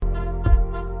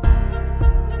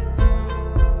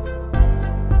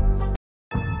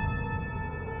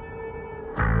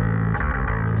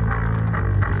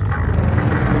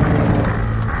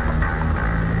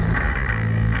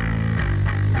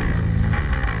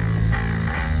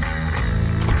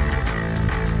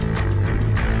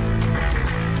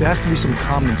There has to be some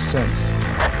common sense.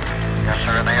 Yes,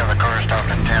 sir. They have the car stopped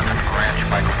at 10th and Ranch,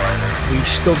 Michael Byler. We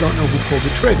still don't know who pulled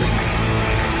the trigger.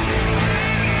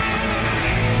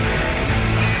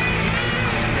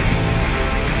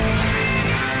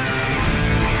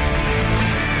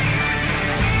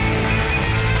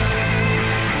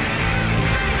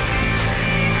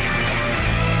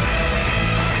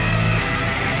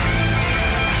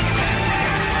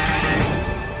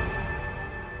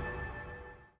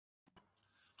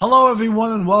 Hello,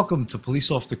 everyone, and welcome to Police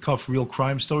Off the Cuff Real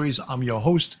Crime Stories. I'm your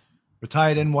host,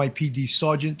 retired NYPD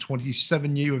Sergeant,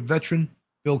 27-year veteran,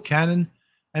 Bill Cannon.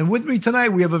 And with me tonight,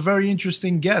 we have a very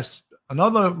interesting guest,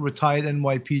 another retired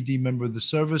NYPD member of the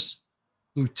service,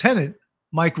 Lieutenant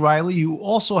Mike Riley, who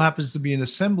also happens to be an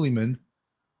assemblyman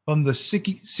from the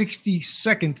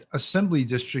 62nd Assembly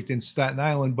District in Staten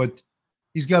Island. But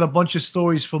he's got a bunch of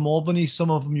stories from Albany, some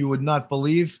of them you would not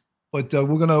believe. But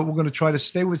we're gonna try to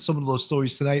stay with some of those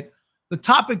stories tonight. The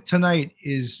topic tonight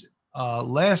is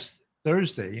last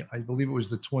Thursday, I believe it was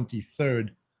the 23rd,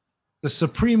 the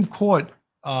Supreme Court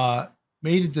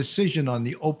made a decision on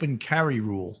the open carry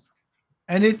rule,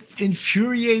 and it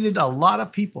infuriated a lot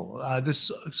of people. This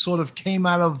sort of came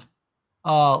out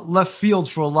of left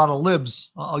field for a lot of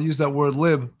libs. I'll use that word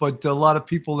lib, but a lot of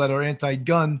people that are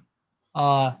anti-gun.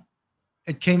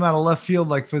 It came out of left field,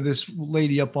 like for this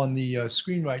lady up on the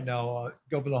screen right now,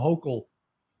 Governor Hochul.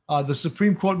 The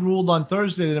Supreme Court ruled on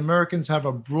Thursday that Americans have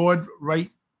a broad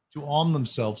right to arm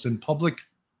themselves in public,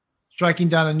 striking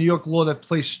down a New York law that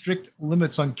placed strict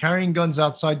limits on carrying guns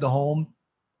outside the home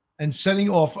and setting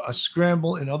off a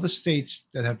scramble in other states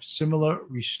that have similar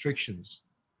restrictions.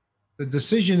 The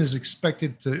decision is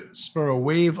expected to spur a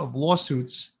wave of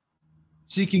lawsuits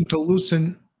seeking to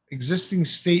loosen existing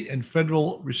state and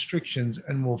federal restrictions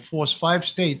and will force 5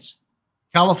 states,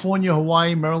 California,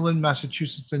 Hawaii, Maryland,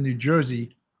 Massachusetts, and New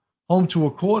Jersey, home to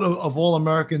a quarter of all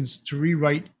Americans, to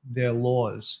rewrite their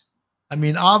laws. I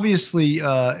mean, obviously,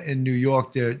 in New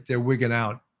York, they're wigging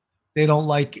out. They don't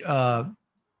like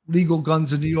legal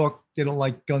guns in New York. They don't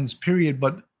like guns, period,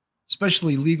 but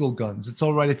especially legal guns. It's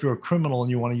all right if you're a criminal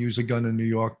and you want to use a gun in New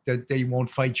York, that they won't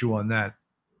fight you on that.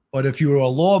 But if you're a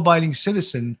law-abiding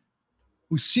citizen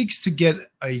who seeks to get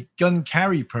a gun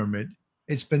carry permit,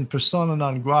 it's been persona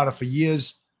non grata for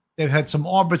years. They've had some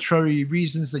arbitrary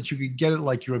reasons that you could get it,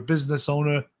 like you're a business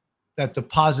owner that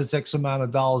deposits X amount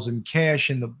of dollars in cash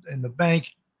in the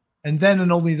bank, and then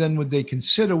and only then would they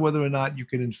consider whether or not you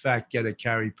could in fact get a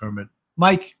carry permit.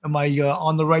 Mike, am I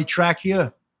on the right track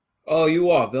here? Oh, you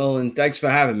are, Bill, and thanks for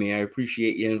having me. I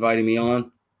appreciate you inviting me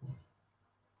on.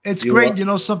 It's great. You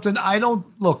know something? I don't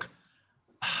look.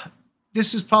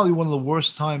 This is probably one of the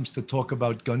worst times to talk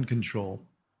about gun control.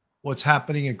 What's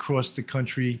happening across the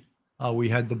country. We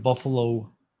had the Buffalo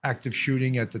active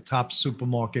shooting at the Tops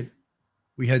supermarket.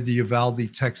 We had the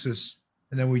Uvalde, Texas.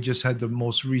 And then we just had the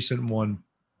most recent one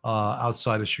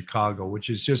outside of Chicago, which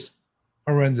is just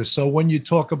horrendous. So when you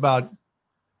talk about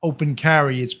open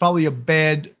carry, it's probably a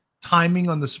bad timing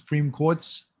on the Supreme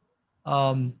Court's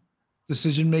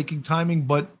decision-making timing.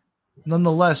 But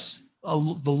nonetheless,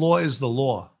 the law is the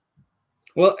law.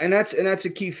 Well, and that's a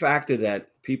key factor that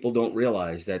people don't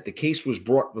realize, that the case was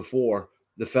brought before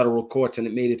the federal courts and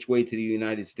it made its way to the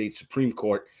United States Supreme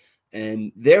Court.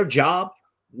 And their job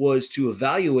was to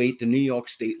evaluate the New York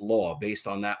state law based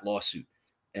on that lawsuit.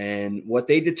 And what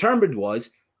they determined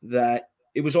was that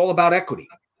it was all about equity,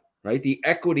 right? The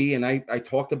equity, and I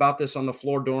talked about this on the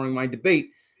floor during my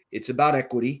debate, it's about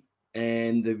equity.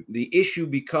 And the issue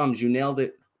becomes, you nailed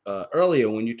it earlier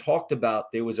when you talked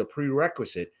about there was a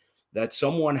prerequisite that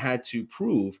someone had to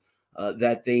prove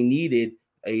that they needed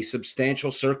a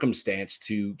substantial circumstance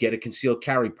to get a concealed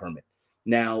carry permit.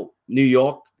 Now, New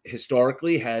York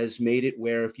historically has made it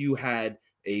where if you had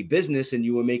a business and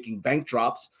you were making bank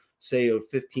drops, say of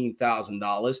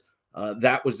 $15,000,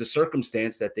 that was the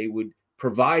circumstance that they would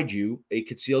provide you a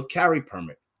concealed carry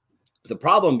permit. The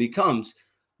problem becomes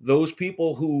those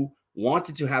people who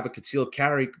wanted to have a concealed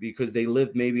carry because they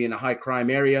lived maybe in a high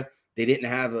crime area, they didn't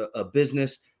have a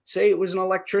business. Say it was an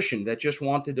electrician that just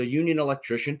wanted, a union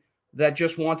electrician that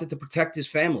just wanted to protect his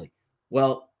family.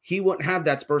 Well, he wouldn't have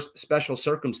that special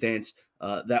circumstance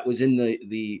that was in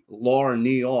the law in New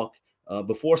York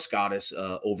before SCOTUS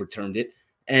overturned it,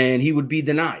 and he would be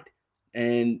denied.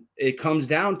 And it comes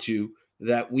down to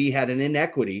that we had an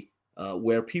inequity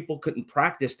where people couldn't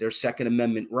practice their Second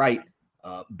Amendment right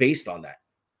based on that.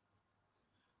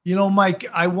 You know, Mike,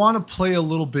 I want to play a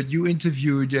little bit. You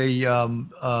interviewed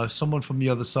someone from the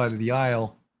other side of the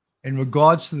aisle in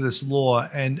regards to this law.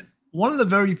 And one of the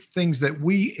very things that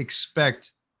we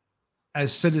expect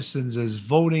as citizens, as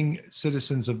voting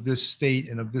citizens of this state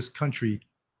and of this country,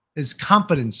 is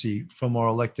competency from our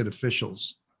elected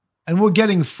officials. And we're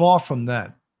getting far from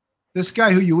that. This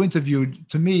guy who you interviewed,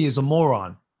 to me, is a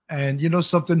moron. And you know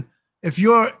something?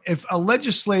 If a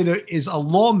legislator is a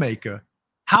lawmaker,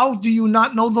 how do you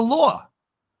not know the law?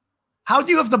 How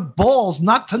do you have the balls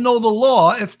not to know the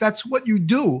law if that's what you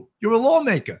do? You're a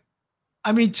lawmaker.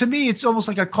 I mean, to me, it's almost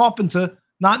like a carpenter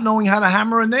not knowing how to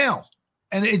hammer a nail.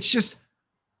 And it's just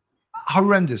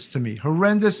horrendous to me.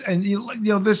 Horrendous. And, you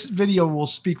know, this video will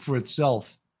speak for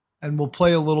itself. And we'll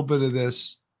play a little bit of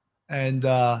this. And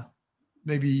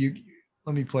maybe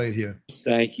let me play it here.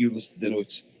 Thank you, Mr.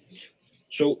 Dinowitz.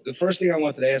 So the first thing I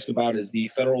wanted to ask about is the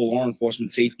Federal Law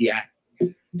Enforcement Safety Act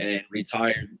and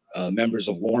retired members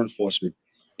of law enforcement.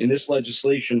 In this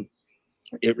legislation,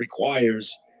 it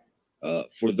requires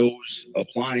for those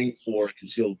applying for a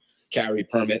concealed carry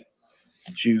permit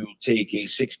to take a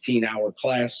 16-hour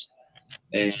class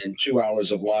and 2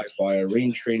 hours of live fire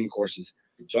range training courses.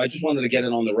 So I just wanted to get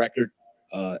it on the record,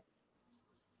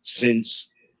 since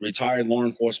retired law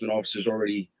enforcement officers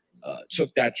already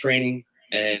took that training,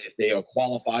 and if they are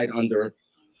qualified under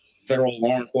Federal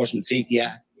Law Enforcement Safety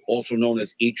Act, also known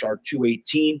as HR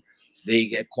 218, they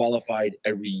get qualified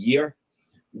every year.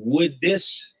 Would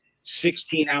this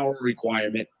 16-hour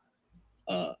requirement,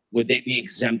 would they be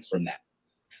exempt from that?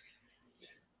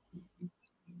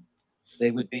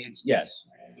 They would be, yes.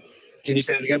 Can you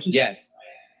say that again, please? Yes.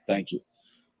 Thank you.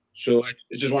 So I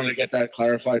just wanted to get that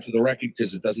clarified for the record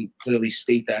because it doesn't clearly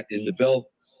state that in the bill.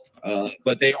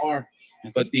 But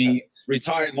the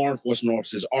retired law enforcement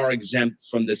officers are exempt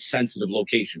from this sensitive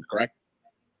location, correct?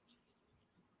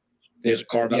 There's a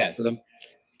carve out for them?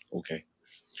 Okay.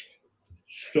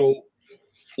 So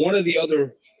one of the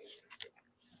other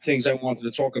things I wanted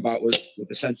to talk about with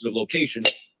the sensitive location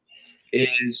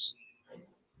is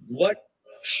what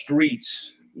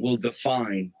streets will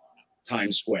define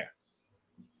Times Square?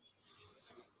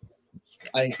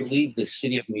 I believe the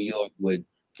city of New York would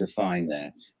define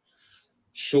that.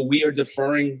 So we are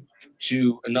deferring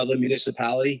to another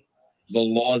municipality, the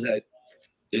law that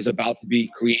is about to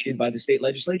be created by the state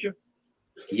legislature?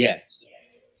 Yes,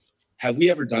 Have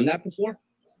we ever done that before?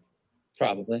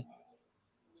 probably.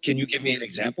 Can you give me an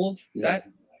example of that?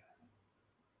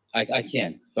 I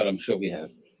can't, but I'm sure we have.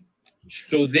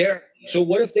 So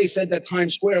what if they said that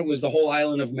Times Square was the whole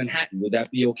island of Manhattan? Would that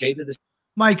be okay to this?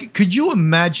 Mike, could you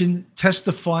imagine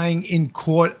testifying in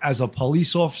court as a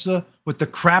police officer with the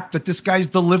crap that this guy's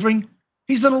delivering?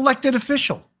 He's an elected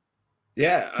official.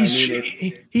 Yeah.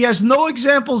 He has no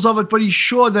examples of it, but he's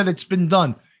sure that it's been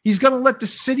done. He's going to let the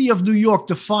city of New York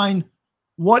define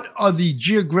what are the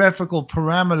geographical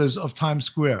parameters of Times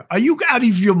Square. Are you out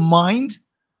of your mind?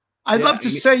 I'd love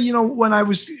to say, you know, when I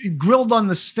was grilled on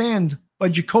the stand by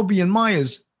Jacoby and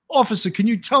Myers, officer, can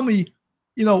you tell me,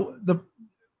 you know,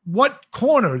 what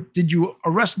corner did you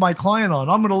arrest my client on?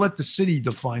 I'm going to let the city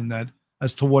define that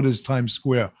as to what is Times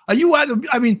Square. Are you out of,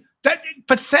 I mean, that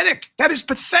pathetic. That is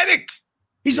pathetic.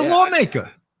 He's a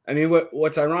lawmaker. I mean,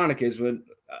 what's ironic is when,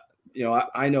 you know,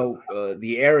 I know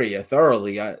the area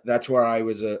thoroughly. That's where I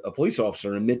was a police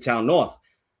officer in Midtown North.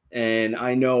 And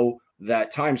I know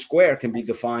that Times Square can be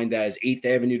defined as 8th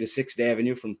Avenue to 6th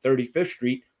Avenue from 35th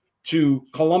Street to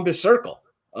Columbus Circle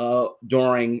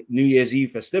during New Year's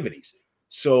Eve festivities.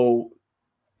 So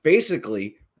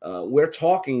basically, we're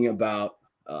talking about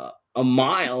a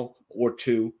mile or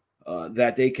two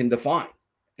that they can define.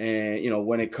 And, you know,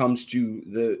 when it comes to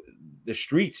the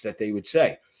streets that they would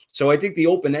say. So I think the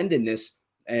open-endedness,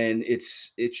 and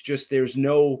it's just,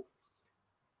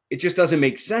 it just doesn't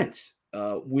make sense.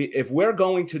 If we're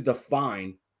going to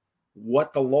define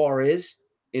what the law is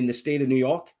in the state of New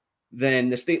York, then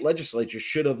the state legislature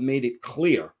should have made it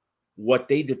clear what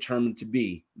they determined to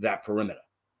be that perimeter.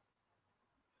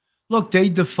 Look, they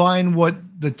define what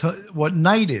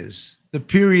night is. The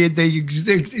period, they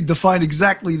define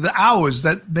exactly the hours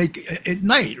that make it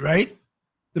night, right?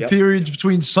 The periods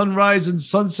between sunrise and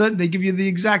sunset, and they give you the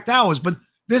exact hours. But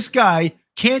this guy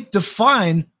can't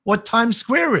define what Times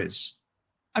Square is.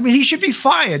 I mean, he should be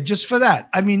fired just for that.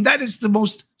 I mean, that is the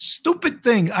most stupid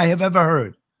thing I have ever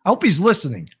heard. I hope he's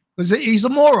listening because he's a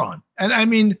moron. And I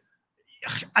mean,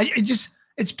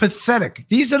 it's pathetic.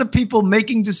 These are the people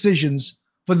making decisions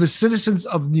for the citizens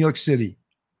of New York City.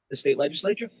 The state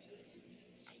legislature?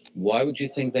 Why would you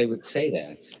think they would say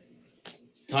that?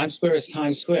 Times Square is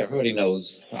Times Square. Everybody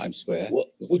knows Times Square.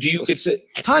 Well, do you consider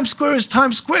Times Square is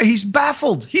Times Square? He's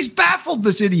baffled. He's baffled,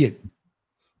 this idiot.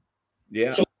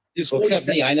 Yeah. So except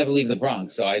me, I never leave the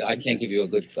Bronx, so I can't give you a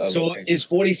good. So is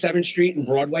 47th Street and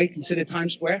Broadway considered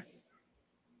Times Square?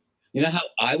 You know how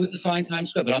I would define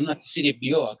Times Square, but I'm not the city of New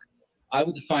York. I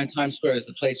would define Times Square as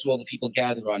the place where all the people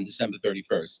gather on December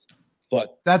 31st.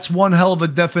 But That's one hell of a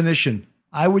definition.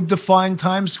 I would define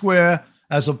Times Square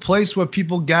as a place where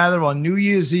people gather on New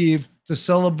Year's Eve to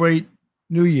celebrate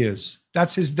New Year's.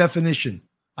 That's his definition.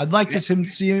 I'd like to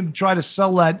see him try to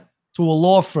sell that to a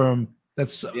law firm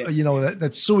that's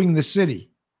that's suing the city.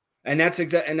 And that's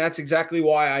exactly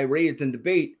why I raised in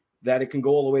debate that it can go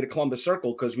all the way to Columbus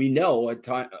Circle, because we know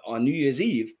on New Year's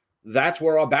Eve, that's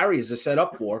where our barriers are set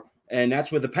up for, and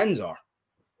that's where the pens are.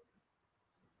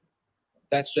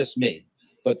 that's just me.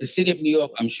 But the city of New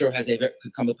York, I'm sure,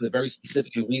 could come up with a very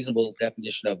specific and reasonable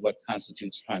definition of what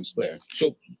constitutes Times Square.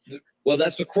 So, well,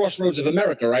 that's the crossroads of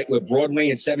America, right? Where Broadway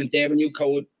and 7th Avenue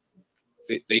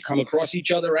they come across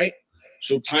each other, right?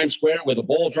 So Times Square, where the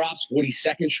ball drops,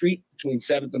 42nd Street between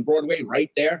 7th and Broadway, right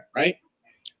there, right?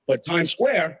 But Times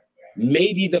Square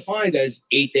may be defined as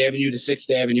 8th Avenue to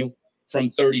 6th Avenue, from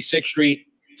 36th Street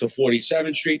to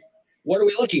 47th Street. What are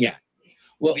we looking at?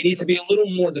 Well, we need to be a little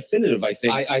more definitive, I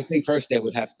think. I think first they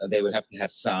would have to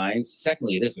have signs.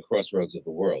 Secondly, it is the crossroads of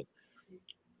the world.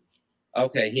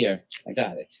 Okay, here, I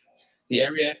got it. The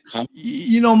area.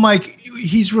 Mike,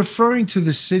 he's referring to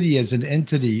the city as an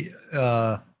entity,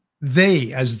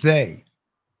 they,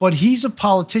 but he's a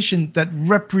politician that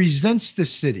represents the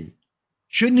city.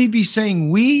 Shouldn't he be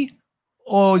saying we,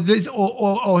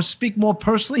 or speak more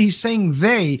personally? He's saying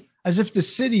they, as if the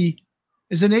city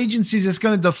is an agency that's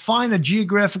going to define a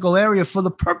geographical area for the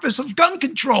purpose of gun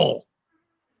control.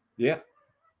 Yeah,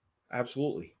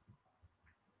 absolutely.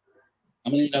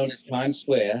 Commonly known as Times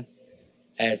Square,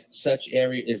 as such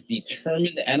area is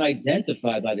determined and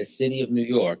identified by the city of New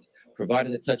York,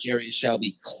 provided that such area shall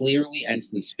be clearly and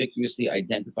conspicuously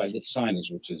identified with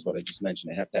signage, which is what I just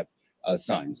mentioned. They have to have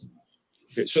signs.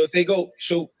 Okay, so if they go,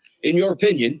 in your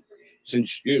opinion,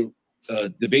 since you're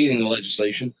debating the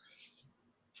legislation,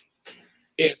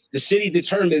 if the city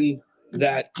determined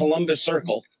that Columbus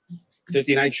Circle,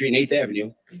 59th Street and 8th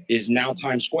Avenue is now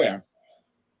Times Square,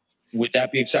 would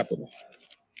that be acceptable?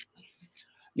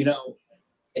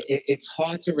 It's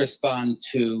hard to respond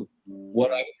to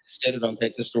what I said. Don't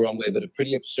take this the wrong way, but a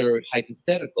pretty absurd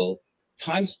hypothetical.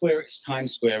 Times Square is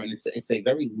Times Square, and it's a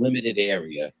very limited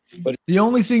area. But the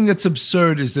only thing that's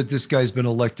absurd is that this guy's been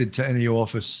elected to any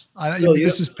office.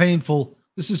 This is painful.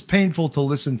 This is painful to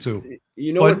listen to.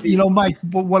 Mike,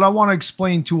 but what I want to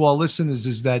explain to our listeners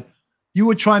is that you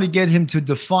were trying to get him to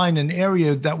define an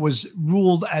area that was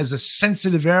ruled as a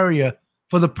sensitive area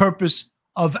for the purpose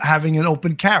of having an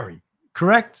open carry,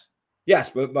 correct? Yes,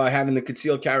 but by having the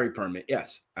concealed carry permit,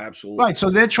 yes, absolutely. Right, so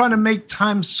they're trying to make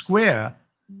Times Square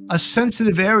a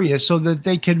sensitive area so that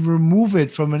they can remove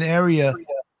it from an area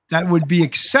that would be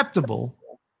acceptable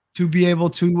to be able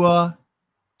to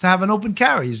have an open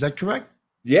carry. Is that correct?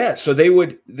 Yeah, so they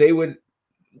would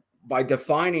by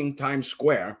defining Times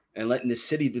Square and letting the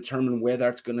city determine where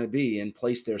that's going to be and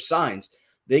place their signs,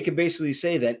 they could basically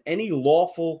say that any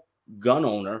lawful gun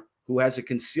owner who has a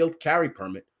concealed carry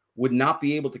permit would not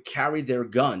be able to carry their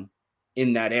gun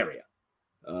in that area.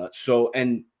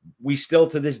 And we still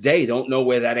to this day don't know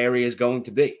where that area is going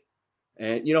to be.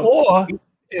 And or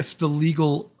if the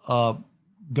legal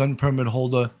gun permit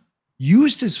holder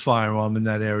used his firearm in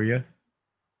that area,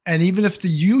 and even if the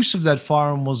use of that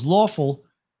firearm was lawful,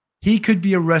 he could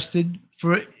be arrested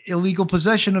for illegal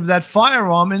possession of that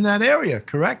firearm in that area,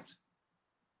 correct?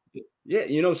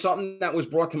 Yeah, something that was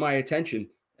brought to my attention,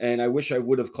 and I wish I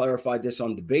would have clarified this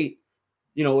on debate.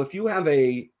 If you have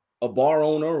a bar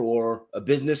owner or a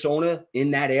business owner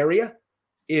in that area,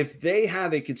 if they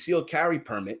have a concealed carry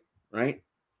permit, right,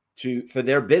 for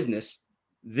their business,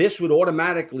 this would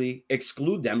automatically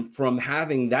exclude them from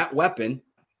having that weapon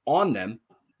on them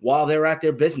while they're at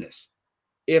their business,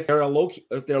 if they're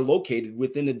located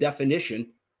within the definition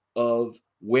of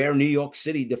where New York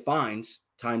City defines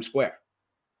Times Square.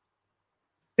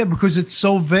 Yeah, because it's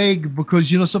so vague. Because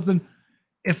something,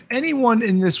 if anyone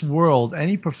in this world,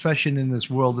 any profession in this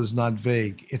world is not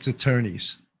vague, it's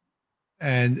attorneys.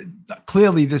 And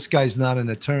clearly this guy's not an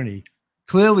attorney.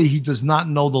 Clearly he does not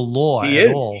know the law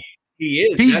at all. He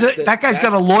is. That guy's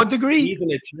got a law degree? He's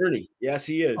an attorney. Yes,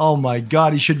 he is. Oh my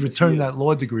God, he should return that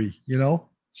law degree,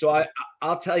 So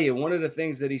I'll tell you, one of the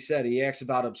things that he said, he asked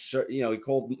about absurd, he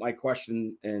called my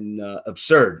question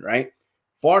absurd, right?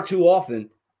 Far too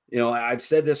often, I've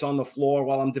said this on the floor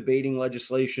while I'm debating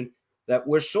legislation, that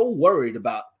we're so worried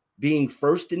about being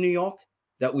first in New York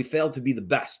that we fail to be the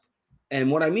best. And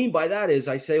what I mean by that is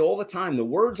I say all the time, the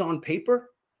words on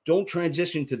paper don't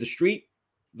transition to the street,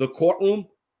 the courtroom,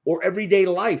 or everyday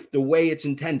life the way it's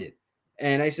intended.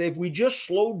 And I say, if we just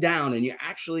slowed down and you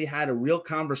actually had a real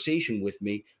conversation with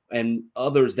me and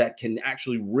others that can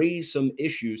actually raise some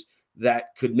issues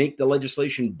that could make the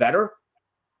legislation better,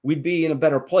 we'd be in a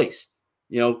better place.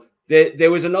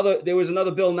 There was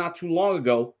another bill not too long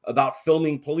ago about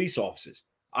filming police officers.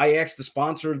 I asked the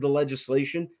sponsor of the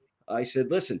legislation, I said,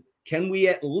 listen, can we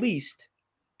at least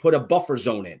put a buffer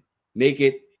zone in, make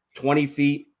it 20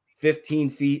 feet, 15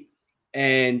 feet,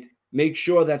 and make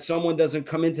sure that someone doesn't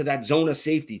come into that zone of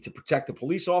safety to protect the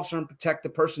police officer and protect the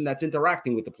person that's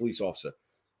interacting with the police officer.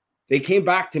 They came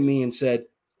back to me and said,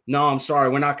 no, I'm sorry,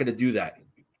 we're not going to do that.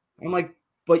 I'm like,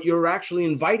 but you're actually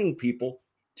inviting people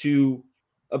to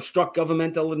obstruct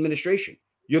governmental administration.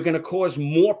 You're going to cause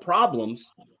more problems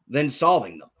than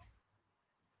solving them.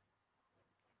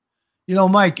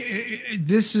 Mike,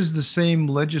 this is the same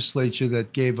legislature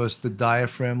that gave us the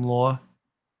diaphragm law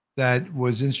that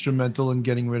was instrumental in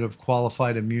getting rid of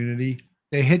qualified immunity.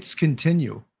 The hits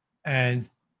continue. And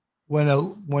when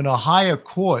a higher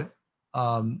court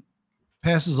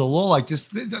passes a law like this,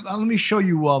 let me show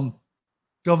you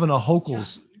Governor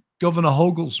Hochul's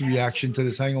reaction to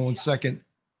this. Hang on one second.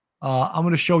 I'm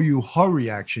going to show you her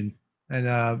reaction.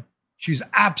 And she's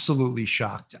absolutely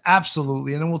shocked.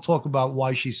 Absolutely. And then we'll talk about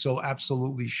why she's so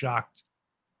absolutely shocked.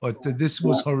 But this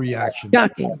was her reaction.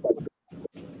 Shocking.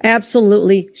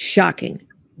 Absolutely shocking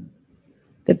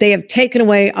that they have taken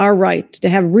away our right to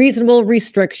have reasonable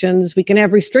restrictions. We can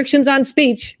have restrictions on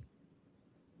speech.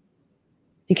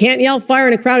 You can't yell fire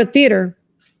in a crowded theater.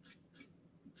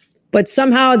 But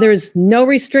somehow there's no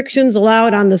restrictions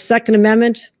allowed on the Second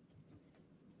Amendment.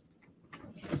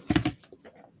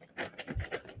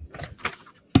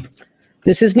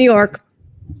 This is New York.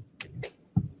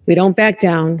 We don't back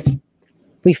down.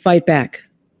 We fight back.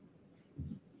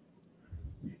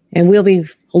 And we'll be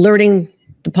alerting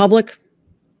the public,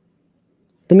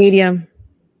 the media,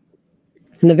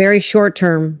 in the very short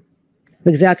term,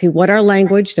 exactly what our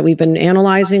language that we've been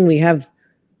analyzing. We have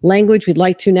language we'd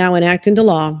like to now enact into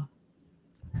law.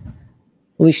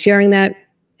 We'll be sharing that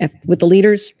with the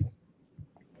leaders.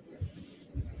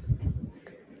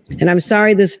 And I'm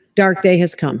sorry this dark day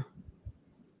has come.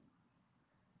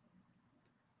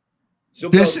 So,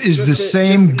 this is the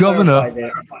same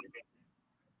governor.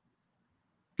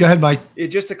 Go ahead, Mike.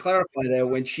 Just to clarify there,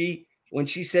 when she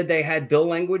said they had bill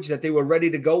language that they were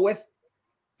ready to go with,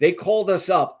 they called us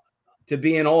up to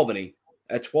be in Albany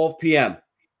at 12 p.m.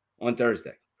 on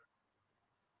Thursday.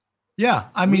 Yeah,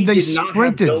 I mean, they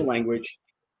sprinted. Bill language.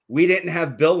 We didn't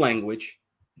have bill language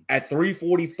at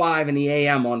 3:45 in the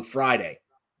a.m. on Friday.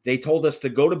 They told us to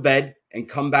go to bed and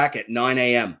come back at 9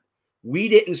 a.m. We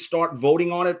didn't start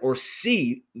voting on it or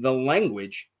see the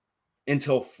language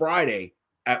until Friday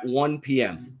at 1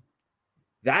 p.m.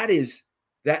 That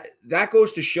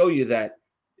goes to show you that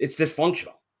it's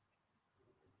dysfunctional.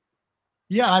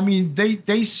 Yeah, I mean,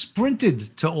 they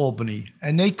sprinted to Albany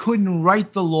and they couldn't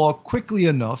write the law quickly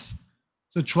enough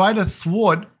to try to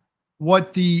thwart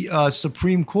what the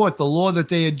Supreme Court, the law that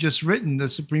they had just written, the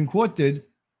Supreme Court did,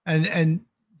 and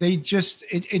they just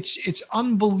it's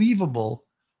unbelievable.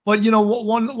 But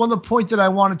one of the point that I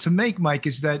wanted to make, Mike,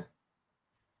 is that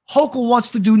Hochul wants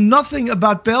to do nothing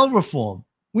about bail reform.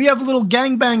 We have little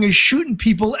gangbangers shooting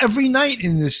people every night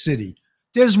in this city.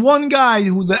 There's one guy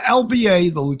who the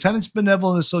LBA, the Lieutenant's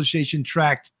Benevolent Association,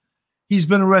 tracked. He's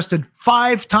been arrested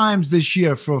 5 times this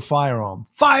year for a firearm.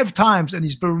 5 times, and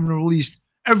he's been released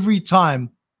every time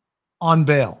on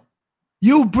bail.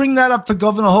 You bring that up to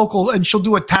Governor Hochul, and she'll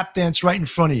do a tap dance right in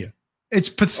front of you. It's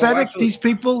pathetic, these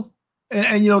people.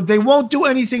 And they won't do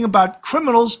anything about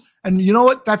criminals. And you know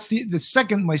what? That's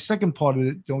my second part of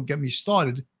it. Don't get me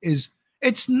started. Is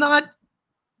it's not,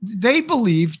 they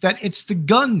believe that it's the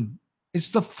gun. It's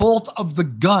the fault of the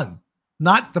gun,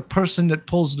 not the person that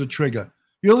pulls the trigger.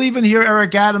 You'll even hear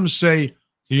Eric Adams say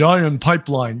the iron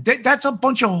pipeline. That's a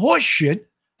bunch of horse shit.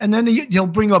 And then he'll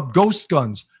bring up ghost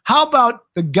guns. How about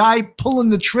the guy pulling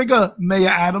the trigger, Mayor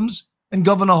Adams and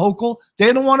Governor Hochul?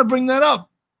 They don't want to bring that up.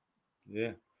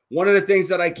 Yeah. One of the things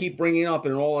that I keep bringing up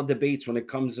in all our debates when it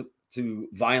comes to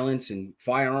violence and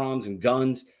firearms and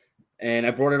guns, and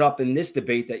I brought it up in this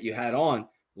debate that you had on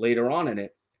later on in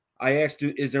it, I asked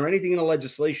you, is there anything in the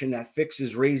legislation that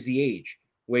fixes raise the age,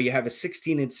 where you have a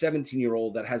 16 and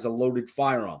 17-year-old that has a loaded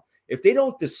firearm? If they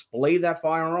don't display that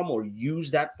firearm or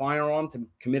use that firearm to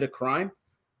commit a crime,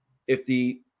 if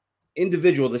the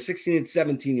individual, the 16 and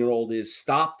 17-year-old, is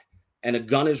stopped and a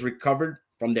gun is recovered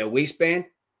from their waistband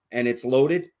and it's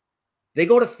loaded, they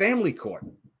go to family court.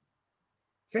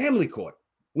 Family court.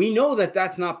 We know that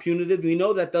that's not punitive. We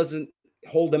know that doesn't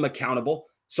hold them accountable.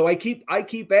 So I keep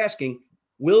asking,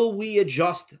 will we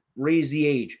adjust raise the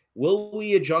age? Will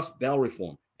we adjust bail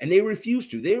reform? And they refuse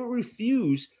to. They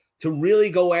refuse to really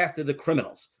go after the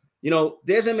criminals.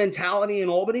 There's a mentality in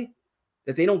Albany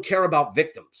that they don't care about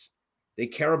victims. They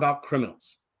care about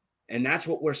criminals. And that's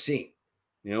what we're seeing.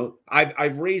 You know,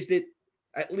 I've raised it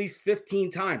at least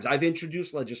 15 times. I've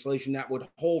introduced legislation that would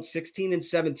hold 16 and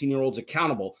 17-year-olds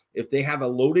accountable. If they have a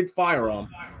loaded firearm,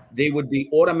 they would be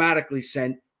automatically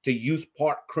sent to youth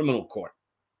part criminal court.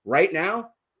 Right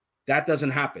now, that doesn't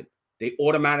happen. They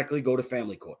automatically go to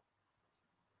family court.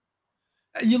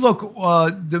 You look,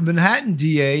 the Manhattan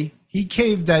DA, he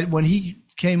gave that, when he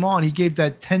came on, he gave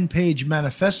that 10-page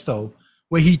manifesto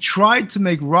where he tried to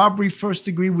make robbery first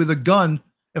degree with a gun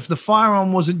if the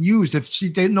firearm wasn't used. If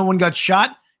no one got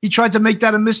shot, he tried to make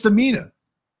that a misdemeanor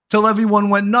till everyone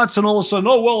went nuts, and all of a sudden,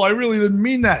 oh, well, I really didn't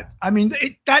mean that. I mean,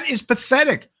 that is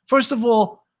pathetic. First of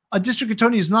all, a district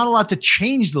attorney is not allowed to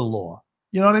change the law.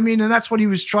 You know what I mean? And that's what he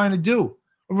was trying to do.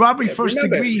 A robbery first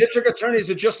degree. District attorneys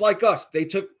are just like us.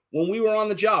 When we were on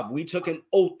the job, we took an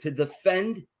oath to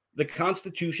defend the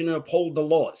Constitution and uphold the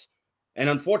laws. And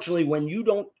unfortunately, when you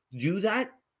don't do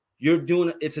that,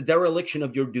 it's a dereliction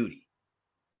of your duty.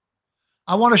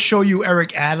 I want to show you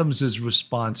Eric Adams's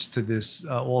response to this.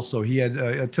 Also, he had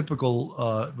a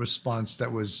typical response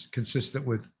that was consistent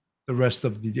with the rest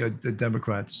of the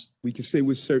Democrats. We can say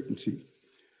with certainty,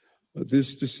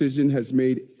 this decision has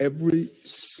made every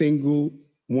single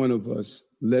one of us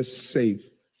less safe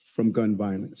from gun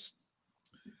violence.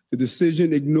 The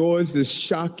decision ignores the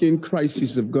shocking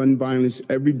crisis of gun violence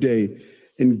every day,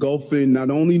 engulfing not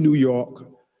only New York,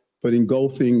 but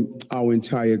engulfing our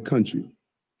entire country.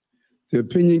 The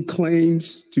opinion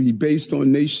claims to be based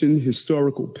on nation's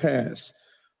historical past,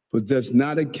 but does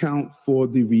not account for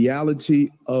the reality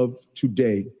of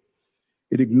today.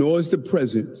 It ignores the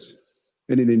present,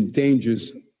 and it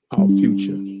endangers our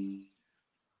future.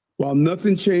 While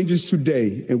nothing changes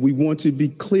today, and we want to be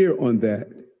clear on that,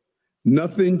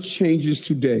 nothing changes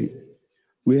today.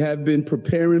 We have been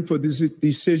preparing for this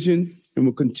decision and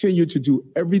will continue to do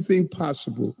everything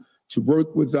possible to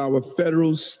work with our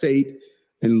federal, state,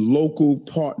 and local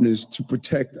partners to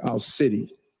protect our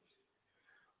city.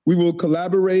 We will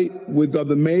collaborate with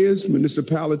other mayors,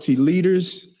 municipality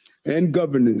leaders, and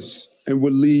governors, and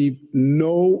will leave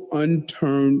no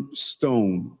unturned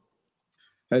stone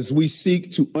as we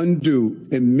seek to undo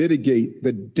and mitigate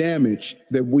the damage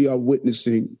that we are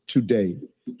witnessing today.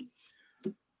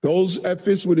 Those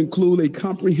efforts would include a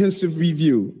comprehensive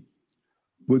review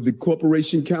with the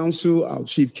Corporation Counsel, our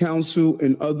Chief Counsel,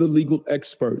 and other legal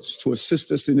experts to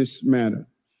assist us in this matter.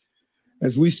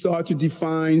 As we start to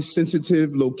define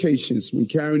sensitive locations when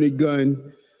carrying a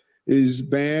gun is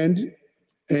banned,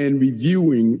 and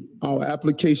reviewing our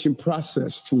application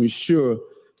process to ensure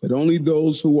that only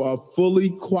those who are fully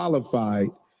qualified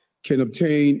can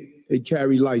obtain a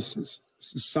carry license.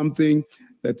 This is something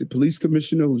that the police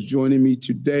commissioner who's joining me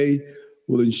today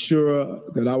will ensure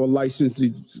that our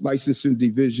licensing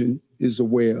division is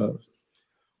aware of.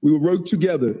 We will work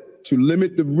together to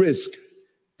limit the risk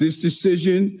this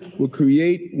decision will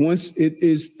create once it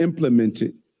is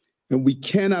implemented. And we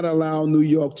cannot allow New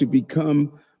York to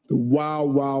become the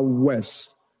Wild Wild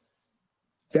West.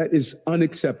 That is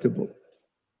unacceptable.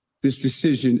 This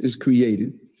decision is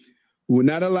created. We will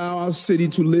not allow our city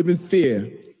to live in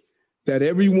fear that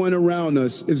everyone around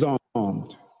us is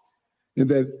armed and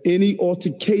that any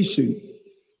altercation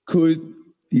could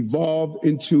evolve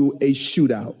into a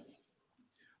shootout.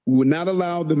 We will not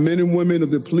allow the men and women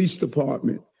of the police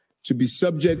department to be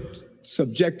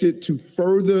subjected to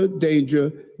further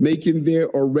danger, making their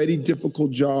already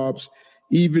difficult jobs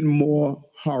even more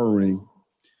harrowing.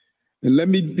 And let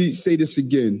me say this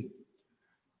again.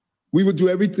 We will do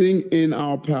everything in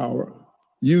our power,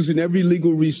 using every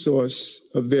legal resource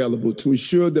available to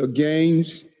ensure the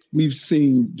gains we've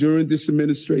seen during this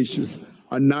administration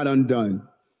are not undone,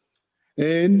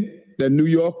 and that New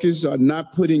Yorkers are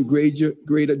not put in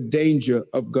greater danger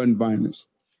of gun violence.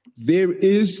 There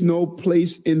is no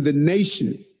place in the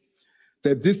nation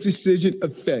that this decision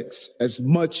affects as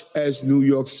much as New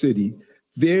York City.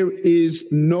 There is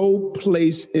no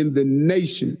place in the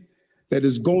nation that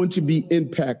is going to be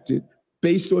impacted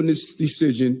based on this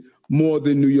decision more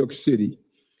than New York City.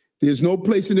 There's no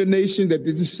place in the nation that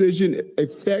the decision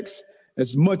affects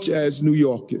as much as New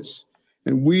Yorkers.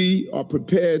 And we are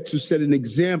prepared to set an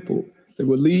example that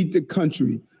will lead the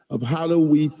country of how do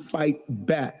we fight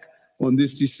back on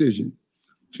this decision.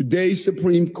 Today's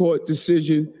Supreme Court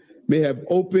decision may have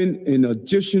opened an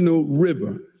additional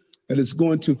river that is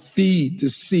going to feed the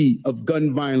sea of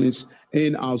gun violence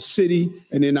in our city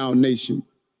and in our nation.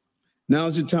 Now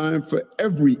is the time for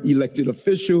every elected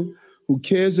official who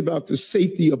cares about the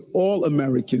safety of all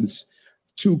Americans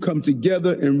to come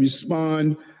together and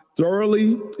respond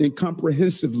thoroughly and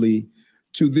comprehensively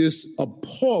to this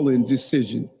appalling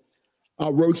decision.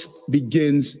 Our work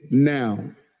begins now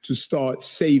to start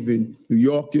saving New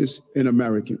Yorkers and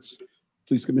Americans.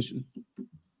 Please, Commissioner.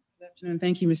 Good afternoon.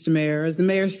 Thank you, Mr. Mayor. As the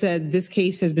mayor said, this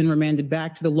case has been remanded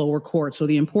back to the lower court. So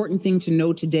the important thing to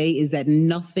know today is that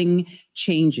nothing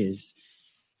changes.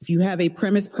 If you have a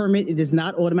premise permit, it does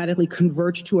not automatically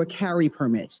convert to a carry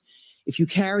permit. If you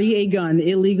carry a gun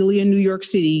illegally in New York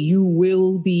City, you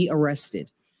will be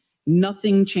arrested.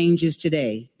 Nothing changes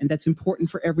today, and that's important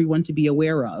for everyone to be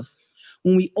aware of.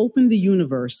 When we open the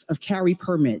universe of carry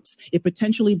permits, it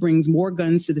potentially brings more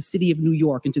guns to the city of New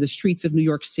York and to the streets of New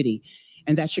York City,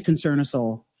 and that should concern us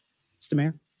all. Mr.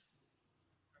 Mayor?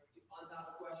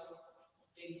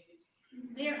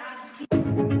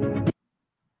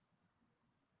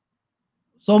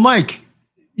 So, Mike,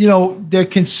 they're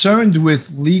concerned with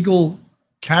legal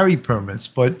carry permits,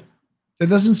 but there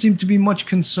doesn't seem to be much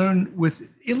concern with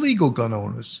illegal gun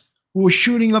owners who are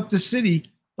shooting up the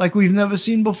city like we've never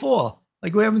seen before,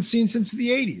 like we haven't seen since the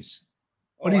 80s.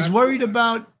 But he's worried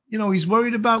about,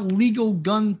 legal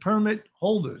gun permit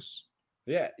holders.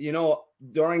 Yeah,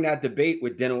 during that debate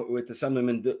with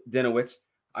Assemblyman Dinowitz,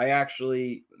 I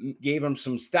actually gave him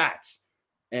some stats,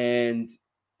 and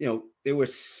there were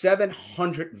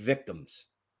 700 victims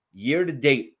year to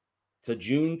date to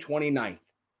June 29th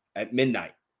at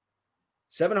midnight.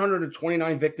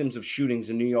 729 victims of shootings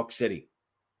in New York City.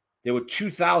 There were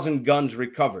 2,000 guns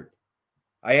recovered.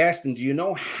 I asked him, do you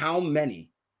know how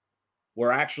many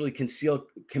were actually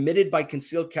committed by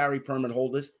concealed carry permit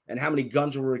holders, and how many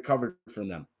guns were recovered from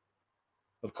them?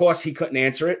 Of course, he couldn't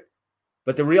answer it,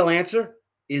 but the real answer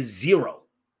is zero.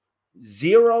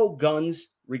 0 guns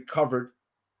recovered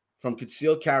from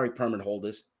concealed carry permit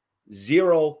holders,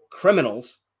 0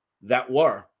 criminals that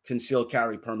were concealed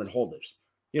carry permit holders.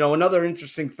 Another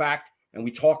interesting fact, and we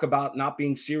talk about not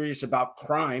being serious about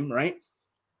crime, right?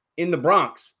 In the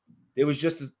Bronx, there was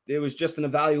just an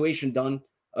evaluation done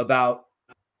about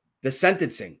the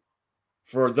sentencing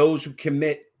for those who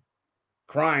commit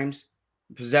crimes,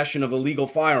 possession of illegal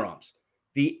firearms.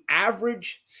 The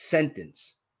average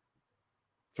sentence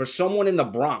for someone in the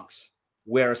Bronx,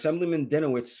 where Assemblyman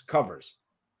Dinowitz covers,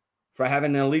 for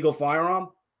having an illegal firearm,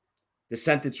 the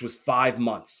sentence was 5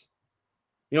 months.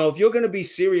 If you're going to be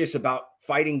serious about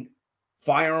fighting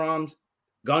firearms,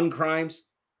 gun crimes,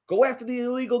 go after the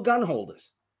illegal gun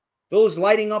holders, those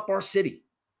lighting up our city,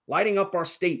 lighting up our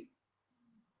state.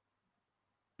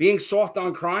 Being soft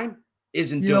on crime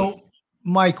isn't doing.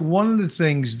 Mike, one of the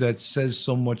things that says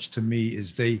so much to me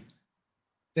is they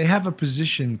have a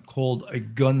position called a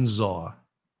gun czar.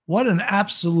 What an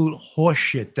absolute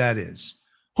horseshit that is.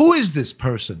 Who is this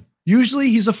person? Usually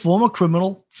he's a former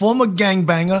criminal, former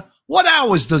gangbanger. What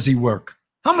hours does he work?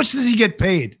 How much does he get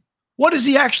paid? What is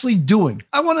he actually doing?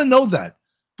 I want to know that,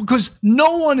 because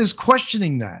no one is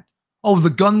questioning that. Oh,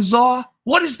 the gun czar?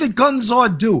 What does the gun czar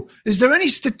do? Is there any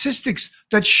statistics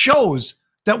that shows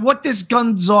that what this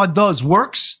gun czar does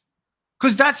works?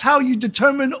 Because that's how you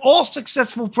determine all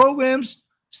successful programs,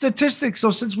 statistics.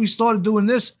 So since we started doing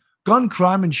this, gun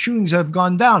crime and shootings have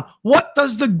gone down. What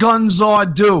does the gun czar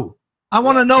do? I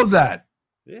want to know that.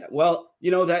 Yeah, well,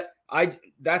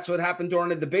 that's what happened during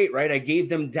the debate, right? I gave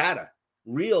them data,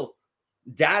 real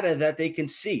data that they can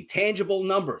see, tangible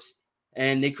numbers,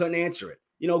 and they couldn't answer it.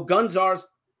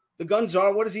 The gun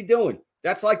czar, what is he doing?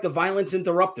 That's like the violence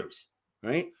interrupters,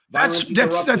 right? That's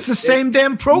the same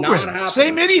damn program.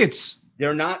 Same idiots.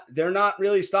 They're not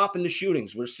really stopping the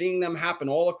shootings. We're seeing them happen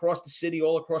all across the city,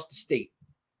 all across the state.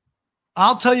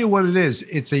 I'll tell you what it is.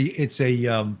 It's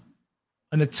an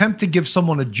attempt to give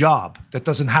someone a job that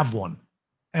doesn't have one.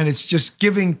 And it's just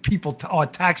giving people our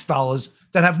tax dollars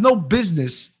that have no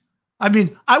business. I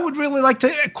mean, I would really like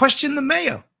to question the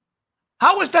mayor.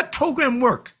 How does that program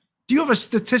work? Do you have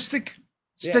statistics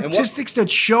that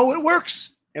show it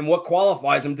works? And what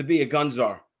qualifies him to be a gun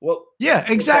czar? Well, yeah,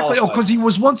 exactly. Oh, because he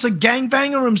was once a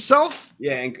gangbanger himself?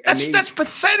 Yeah. That's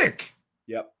pathetic.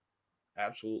 Yep,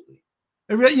 absolutely.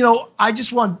 I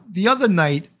just want, the other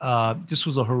night, this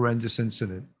was a horrendous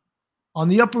incident. On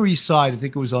the Upper East Side, I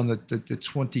think it was on the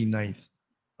 29th,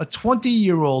 a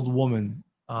 20-year-old woman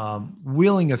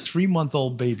wheeling a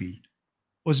 3-month-old baby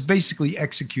was basically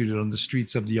executed on the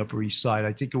streets of the Upper East Side.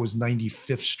 I think it was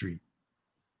 95th Street.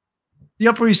 The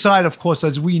Upper East Side, of course,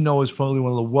 as we know, is probably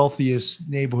one of the wealthiest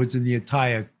neighborhoods in the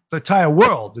entire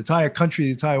world, the entire country,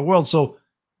 the entire world. So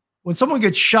when someone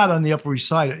gets shot on the Upper East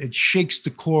Side, it shakes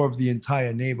the core of the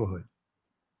entire neighborhood.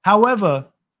 However,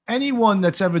 anyone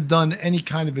that's ever done any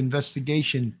kind of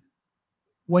investigation,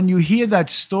 when you hear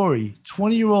that story,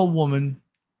 20-year-old woman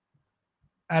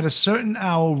at a certain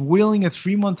hour wheeling a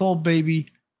 3-month-old baby,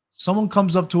 someone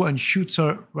comes up to her and shoots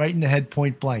her right in the head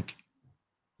point blank.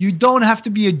 You don't have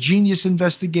to be a genius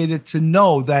investigator to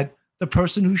know that the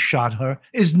person who shot her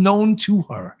is known to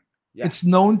her. Yeah. It's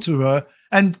known to her.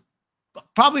 And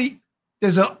probably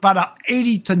there's about a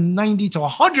 80 to 90 to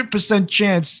 100%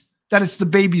 chance that it's the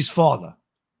baby's father.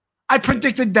 I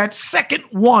predicted that second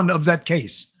one of that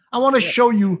case. I want to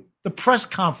show you the press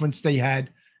conference they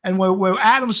had, and where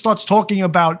Adam starts talking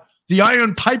about the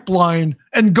iron pipeline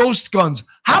and ghost guns.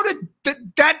 How did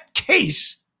that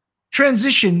case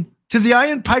transition to the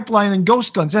iron pipeline and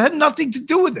ghost guns? It had nothing to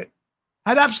do with it.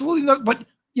 Had absolutely nothing. But,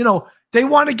 you know, they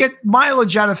want to get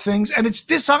mileage out of things, and it's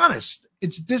dishonest.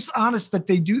 It's dishonest that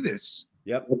they do this.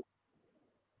 Yep.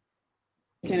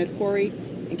 Kenneth Corey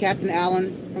and Captain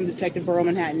Allen from Detective Borough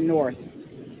Manhattan North.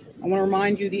 I want to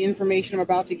remind you the information I'm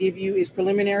about to give you is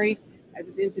preliminary, as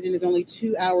this incident is only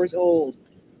 2 hours old.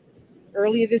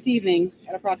 Earlier this evening,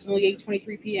 at approximately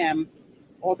 8:23 p.m.,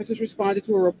 officers responded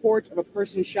to a report of a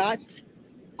person shot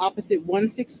opposite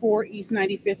 164 East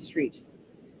 95th Street.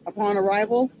 Upon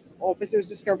arrival, officers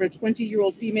discovered a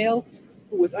 20-year-old female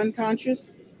who was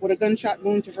unconscious with a gunshot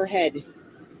wound to her head.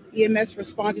 EMS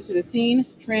responded to the scene,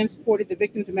 transported the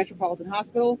victim to Metropolitan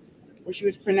Hospital, where she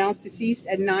was pronounced deceased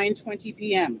at 9:20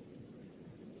 p.m.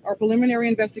 Our preliminary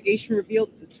investigation revealed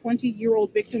that the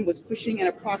 20-year-old victim was pushing an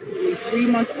approximately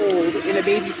 3-month-old in a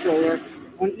baby stroller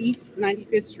on East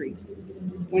 95th Street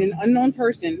when an unknown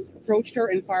person approached her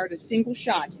and fired a single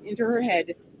shot into her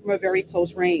head from a very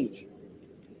close range.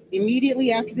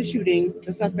 Immediately after the shooting,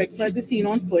 the suspect fled the scene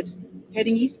on foot,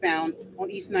 heading eastbound on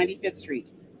East 95th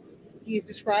Street. He is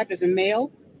described as a male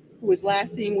who was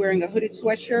last seen wearing a hooded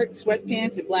sweatshirt,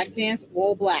 sweatpants, and black pants,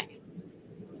 all black.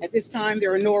 At this time,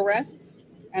 there are no arrests,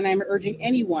 and I'm urging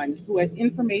anyone who has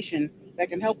information that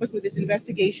can help us with this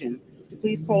investigation to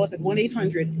please call us at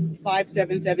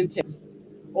 1-800-577-TIPS.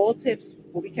 All tips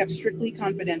will be kept strictly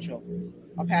confidential.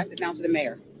 I'll pass it now to the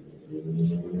mayor.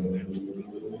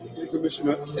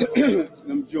 Commissioner,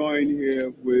 I'm joined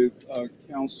here with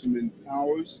Councilman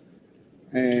Powers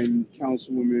and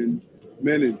Councilwoman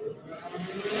Menon,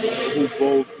 who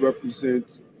both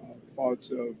represent parts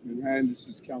of Manhattan. This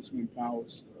is Councilman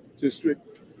Powers' district.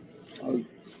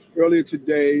 Earlier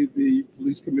today, the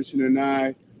police commissioner and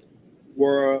I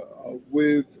were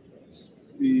with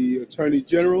the Attorney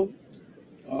General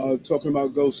talking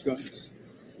about ghost guns.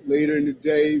 Later in the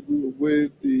day, we were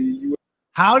with the U.S.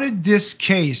 How did this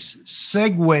case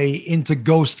segue into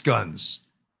ghost guns?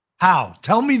 How?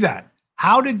 Tell me that.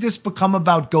 How did this become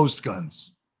about ghost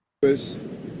guns?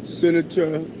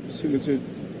 Senator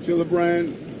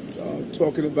Gillibrand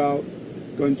talking about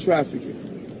gun trafficking.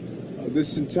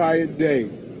 This entire day,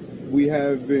 we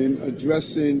have been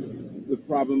addressing the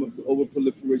problem of the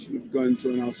overproliferation of guns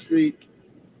on our street,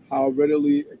 how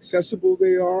readily accessible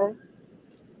they are,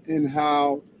 and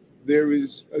how there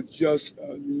is just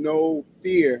no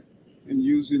fear in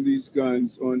using these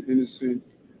guns on innocent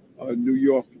New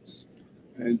Yorkers.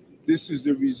 And this is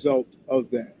the result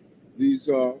of that. These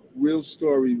are real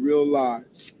story, real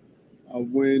lives.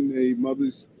 When a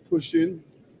mother's pushing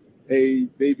a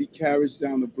baby carriage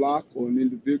down the block, or an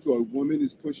individual, a woman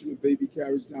is pushing a baby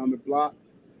carriage down the block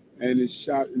and is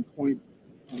shot in point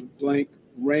blank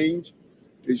range,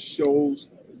 it shows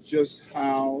just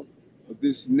how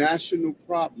this national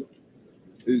problem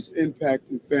is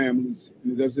impacting families.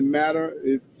 And it doesn't matter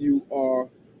if you are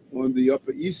on the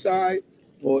Upper East Side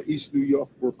or East New York,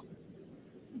 Brooklyn.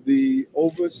 The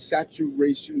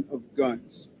oversaturation of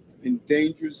guns and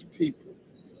dangerous people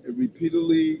that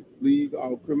repeatedly leave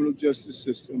our criminal justice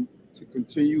system to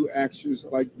continue actions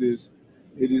like this,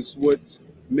 it is what's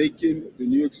making the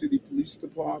New York City Police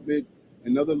Department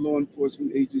and other law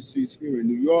enforcement agencies here in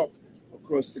New York,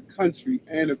 across the country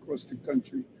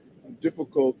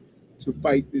difficult to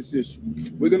fight this issue.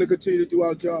 We're going to continue to do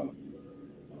our job.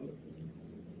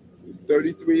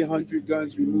 3,300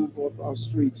 guns removed off our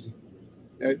streets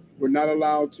that were not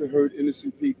allowed to hurt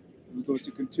innocent people. We're going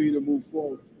to continue to move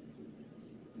forward.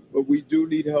 But we do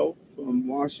need help from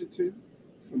Washington,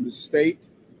 from the state,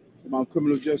 from our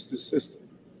criminal justice system.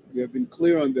 We have been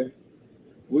clear on that.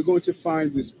 We're going to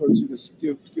find this person that's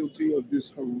guilty of this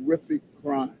horrific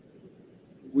crime.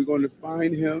 We're going to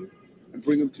find him and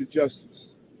bring him to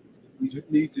justice. We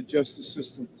need the justice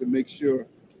system to make sure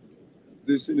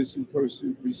this innocent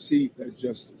person receives that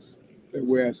justice that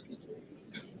we're asking for.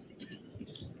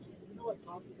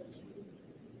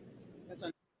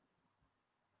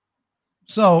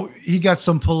 So he got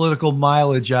some political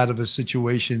mileage out of a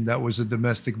situation that was a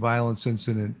domestic violence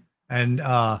incident. And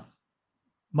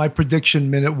my prediction,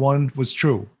 minute one, was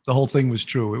true. The whole thing was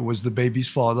true. It was the baby's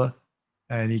father,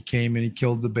 and he came and he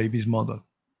killed the baby's mother.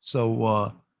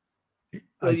 So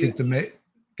I think go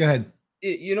ahead.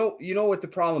 you know what the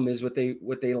problem is, what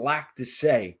they lack to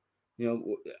say,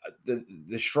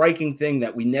 the striking thing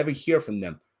that we never hear from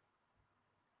them,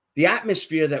 the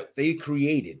atmosphere that they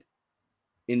created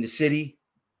in the city,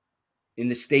 in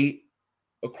the state,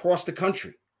 across the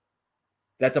country,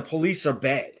 that the police are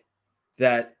bad,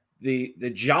 that the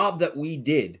job that we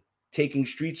did, taking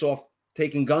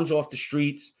guns off the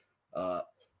streets,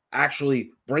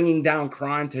 actually bringing down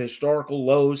crime to historical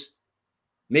lows,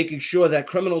 making sure that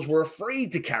criminals were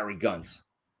afraid to carry guns.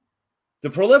 The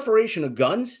proliferation of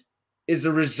guns is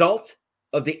the result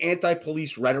of the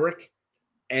anti-police rhetoric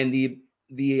and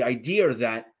the idea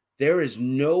that there is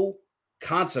no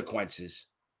consequences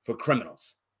for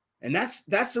criminals. And that's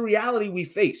the reality we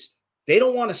face. They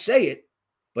don't want to say it,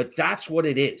 but that's what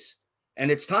it is.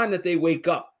 And it's time that they wake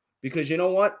up, because you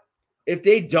know what? If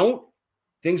they don't,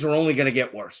 things are only going to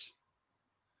get worse.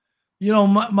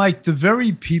 Mike, the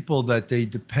very people that they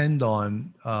depend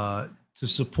on to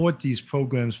support these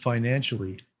programs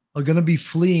financially are going to be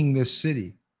fleeing this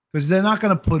city, because they're not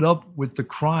going to put up with the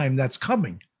crime that's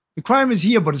coming. The crime is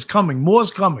here, but it's coming. More's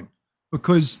coming.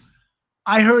 Because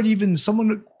I heard even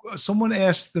someone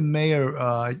asked the mayor,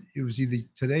 it was either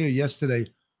today or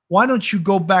yesterday, why don't you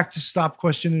go back to stop,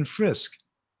 question, and frisk?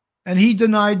 And he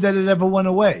denied that it ever went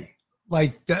away.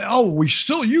 Like, we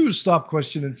still use stop,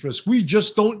 question, and frisk. We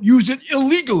just don't use it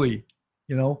illegally.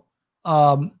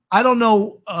 I don't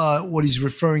know what he's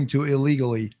referring to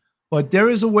illegally, but there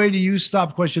is a way to use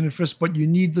stop, question, and frisk, but you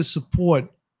need the support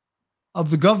of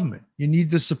the government. You need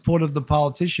the support of the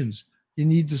politicians. You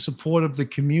need the support of the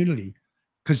community,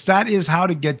 because that is how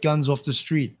to get guns off the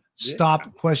street.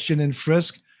 Stop, question, and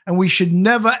frisk. And we should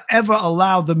never, ever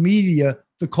allow the media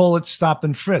to call it stop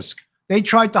and frisk. They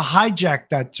tried to hijack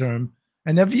that term.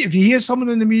 And if you hear someone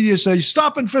in the media say,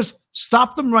 stop and frisk,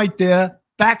 stop them right there,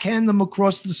 backhand them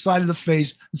across the side of the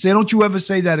face and say, don't you ever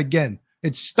say that again.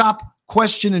 It's stop,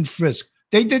 question, and frisk.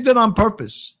 They did that on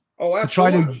purpose to try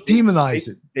to demonize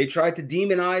it. They tried to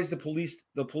demonize the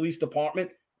police department.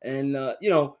 And,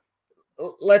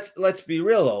 let's be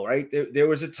real, though, right? There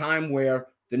was a time where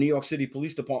the New York City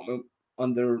Police Department,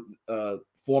 under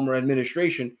former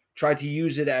administration, tried to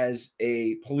use it as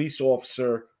a police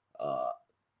officer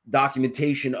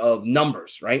documentation of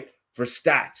numbers, right? For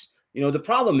stats. The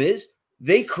problem is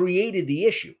they created the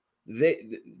issue,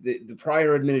 the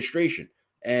prior administration.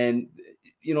 And,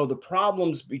 the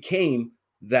problems became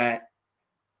that,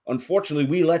 unfortunately,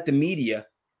 we let the media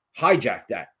hijack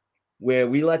that, where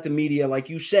we let the media, like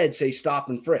you said, say stop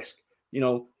and frisk.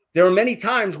 There are many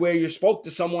times where you spoke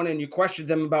to someone and you questioned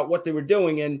them about what they were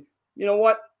doing. And you know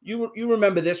what? You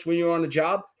remember this when you were on the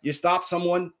job. You stopped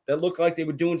someone that looked like they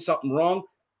were doing something wrong.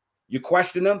 You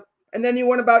questioned them, and then you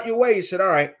went about your way. You said, all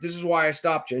right, this is why I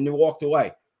stopped you, and you walked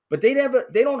away. But they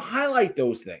don't highlight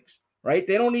those things, right?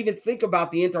 They don't even think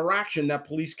about the interaction that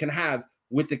police can have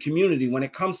with the community when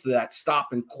it comes to that stop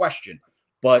and question.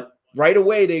 But right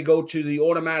away, they go to the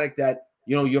automatic that,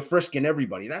 you're frisking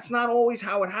everybody. That's not always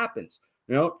how it happens.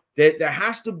 There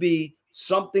has to be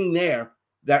something there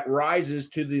that rises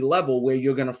to the level where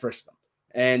you're going to frisk them.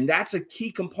 And that's a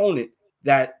key component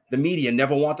that the media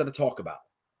never wanted to talk about.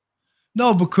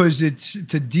 No, because it's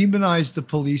to demonize the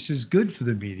police is good for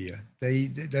the media.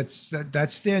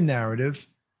 That's their narrative.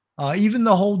 Even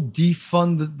the whole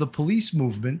defund the police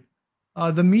movement,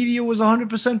 the media was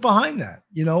 100% behind that,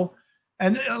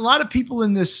 And a lot of people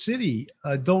in this city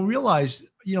don't realize,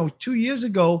 2 years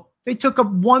ago, they took up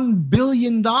 $1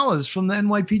 billion from the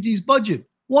NYPD's budget.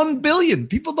 $1 billion.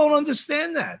 People don't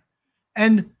understand that.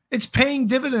 And it's paying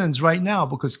dividends right now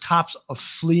because cops are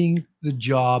fleeing the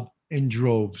job in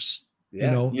droves.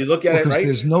 Yeah, you look at it, right?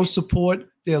 There's no support.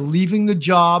 They're leaving the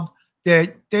job.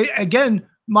 They again,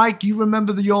 Mike, you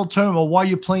remember the old term, or why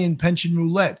you're playing pension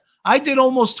roulette. I did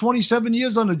almost 27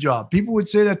 years on the job. People would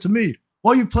say that to me.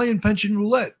 Why are you playing pension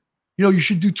roulette? You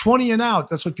should do 20 and out.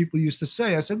 That's what people used to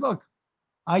say. I said, look,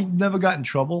 I never got in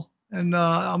trouble, and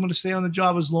I'm going to stay on the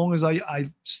job as long as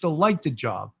I still like the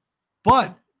job.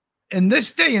 But in this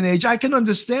day and age, I can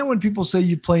understand when people say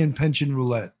you're playing pension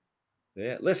roulette.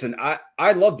 Yeah, listen,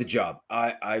 I love the job.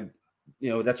 I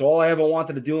that's all I ever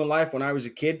wanted to do in life when I was a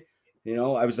kid.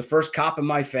 I was the first cop in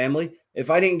my family. If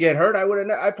I didn't get hurt,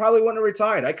 I probably wouldn't have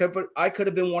retired. I could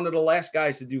have been one of the last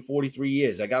guys to do 43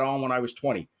 years. I got on when I was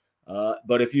 20.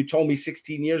 But if you told me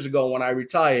 16 years ago when I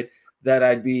retired that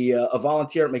I'd be a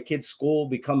volunteer at my kid's school,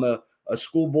 become a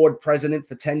school board president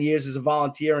for 10 years as a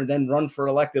volunteer, and then run for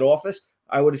elected office,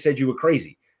 I would have said you were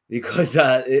crazy, because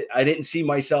I didn't see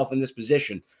myself in this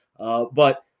position.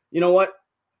 But you know what?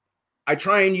 I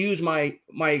try and use my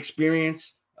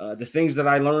experience, the things that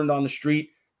I learned on the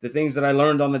street, the things that I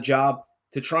learned on the job,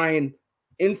 to try and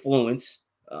influence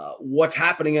what's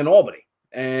happening in Albany.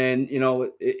 And,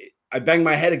 I bang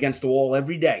my head against the wall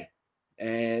every day.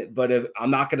 But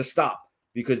I'm not going to stop,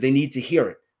 because they need to hear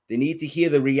it. They need to hear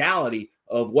the reality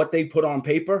of what they put on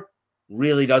paper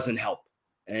really doesn't help.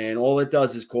 And all it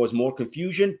does is cause more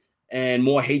confusion and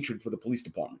more hatred for the police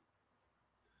department.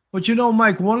 But,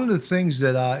 Mike, one of the things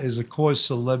that is a cause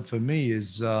celeb for me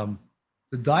is the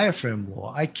diaphragm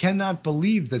law. I cannot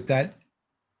believe that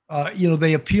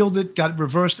they appealed it, got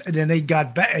reversed, and then they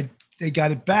got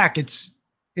it back.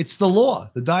 It's the law,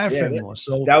 the diaphragm law.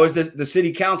 So that was the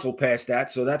city council passed that.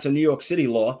 So that's a New York City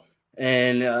law.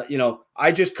 And,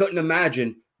 I just couldn't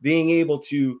imagine being able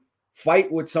to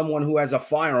fight with someone who has a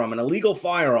firearm, an illegal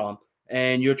firearm,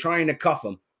 and you're trying to cuff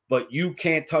them, but you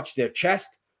can't touch their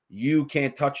chest. You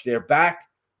can't touch their back.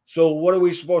 So what are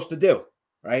we supposed to do,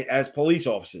 right? As police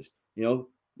officers,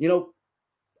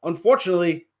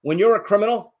 unfortunately, when you're a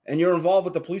criminal and you're involved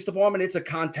with the police department, it's a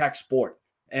contact sport.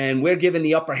 And we're giving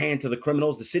the upper hand to the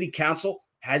criminals. The city council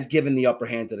has given the upper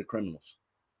hand to the criminals.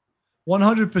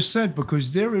 100%,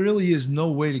 because there really is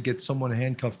no way to get someone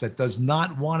handcuffed that does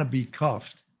not want to be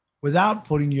cuffed without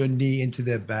putting your knee into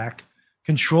their back,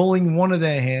 controlling one of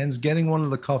their hands, getting one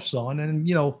of the cuffs on. And,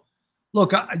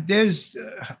 look,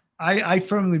 I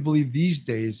firmly believe these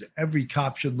days every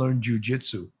cop should learn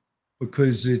jujitsu,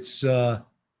 because it's that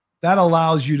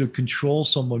allows you to control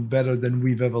someone better than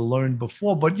we've ever learned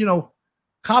before. But,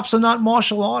 cops are not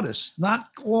martial artists. Not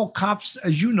all cops,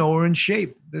 as you know, are in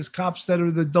shape. There's cops that are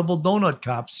the double donut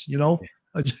cops,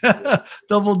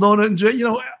 double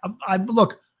donut.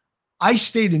 Look, I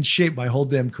stayed in shape my whole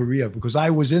damn career because I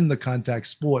was in the contact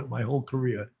sport my whole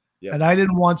career. Yeah. And I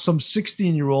didn't want some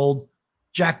 16-year-old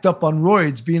jacked up on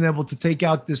roids being able to take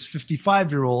out this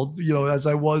 55-year-old, as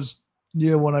I was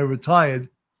near when I retired.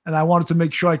 And I wanted to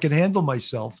make sure I could handle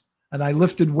myself. And I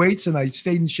lifted weights and I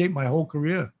stayed in shape my whole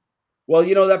career. Well,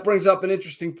 that brings up an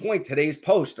interesting point. Today's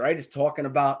Post, right, is talking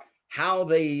about how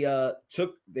they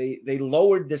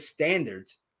lowered the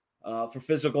standards for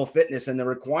physical fitness and the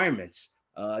requirements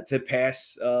to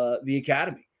pass the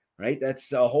academy, right?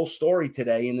 That's a whole story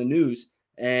today in the news,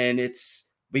 and it's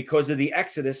because of the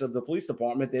exodus of the police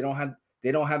department. They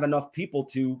don't have enough people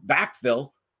to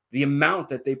backfill the amount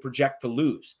that they project to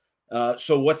lose.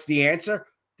 So what's the answer?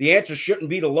 The answer shouldn't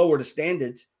be to lower the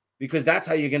standards, because that's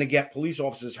how you're going to get police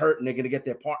officers hurt, and they're going to get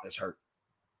their partners hurt.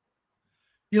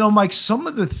 Mike, some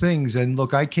of the things, and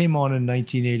look, I came on in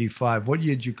 1985. What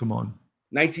year did you come on?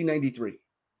 1993.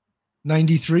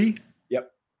 93?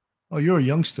 Yep. Oh, you're a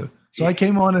youngster. So I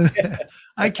came on in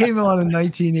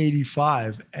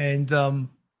 1985, and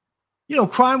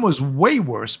crime was way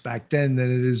worse back then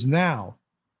than it is now.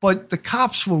 But the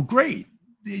cops were great.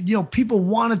 People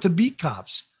wanted to be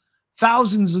cops.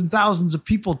 Thousands and thousands of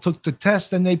people took the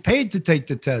test, and they paid to take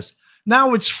the test.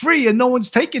 Now it's free and no one's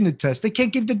taking the test. They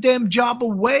can't give the damn job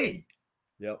away.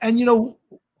 Yep. And,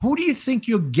 who do you think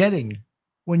you're getting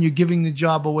when you're giving the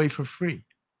job away for free?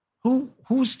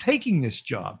 Who's taking this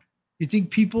job? You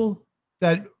think people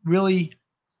that really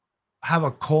have a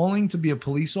calling to be a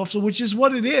police officer, which is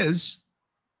what it is?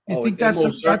 You think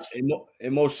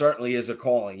it most certainly is a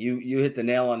calling. You hit the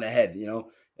nail on the head,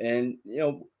 and,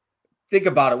 think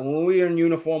about it. When we were in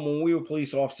uniform, when we were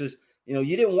police officers, you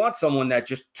didn't want someone that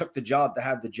just took the job to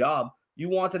have the job. You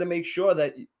wanted to make sure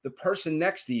that the person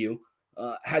next to you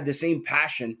had the same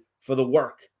passion for the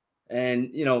work. And,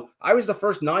 I was the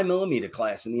first 9mm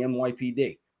class in the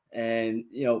NYPD. And,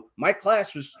 my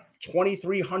class was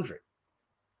 2,300.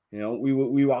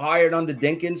 We were hired under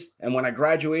Dinkins. And when I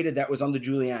graduated, that was under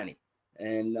Giuliani.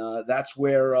 And that's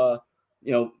where,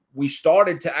 we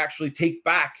started to actually take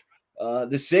back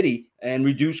the city and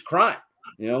reduce crime.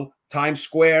 Times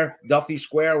Square, Duffy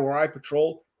Square, where I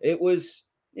patrol, it was,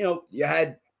 you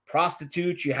had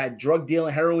prostitutes, you had drug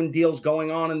dealing, heroin deals going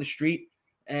on in the street.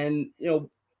 And,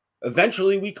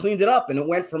 eventually we cleaned it up, and it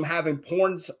went from having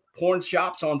porn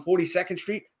shops on 42nd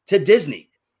Street to Disney.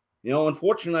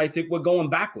 Unfortunately, I think we're going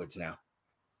backwards now.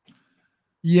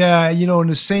 Yeah, and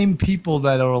the same people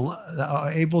that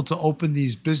are able to open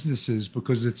these businesses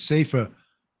because it's safer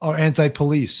are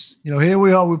anti-police. Here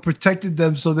we are, we protected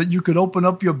them so that you could open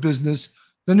up your business.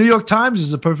 The New York Times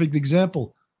is a perfect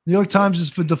example. New York Times is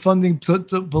for defunding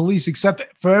the police, except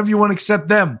for everyone except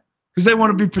them, because they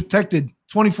want to be protected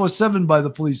 24/7 by the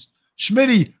police.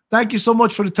 Schmitty, thank you so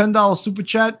much for the $10 super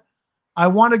chat. I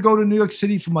want to go to New York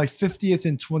City for my 50th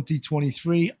in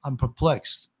 2023. I'm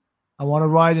perplexed. I want to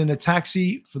ride in a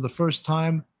taxi for the first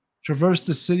time, traverse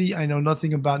the city. I know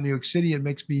nothing about New York City. It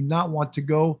makes me not want to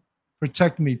go.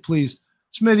 Protect me, please.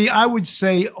 Smitty, I would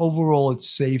say overall it's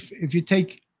safe. If you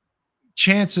take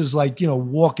chances like,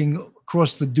 walking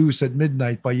cross the Deuce at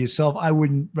midnight by yourself, I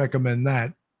wouldn't recommend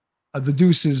that. The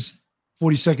Deuce is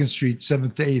 42nd Street,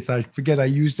 7th to 8th. I forget I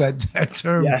used that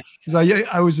term because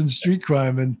I was in street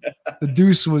crime, and the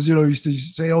Deuce was, used to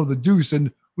say, oh, the Deuce.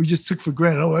 And we just took for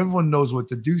granted, oh, everyone knows what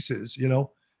the Deuce is,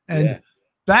 And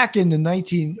back in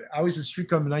I was in street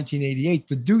crime in 1988,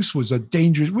 the Deuce was a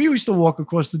dangerous, we used to walk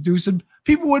across the Deuce and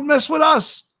people would mess with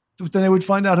us, but then they would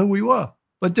find out who we were.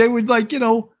 But they would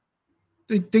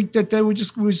they think that they were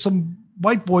just some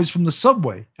white boys from the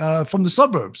subway, from the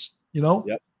suburbs,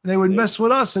 And they would mess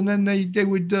with us, and then they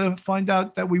would find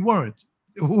out that we weren't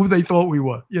who they thought we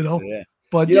were, Yeah.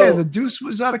 But the Deuce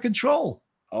was out of control.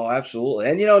 Oh, absolutely.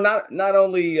 And not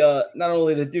only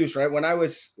the Deuce, right? When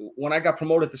I got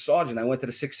promoted to sergeant, I went to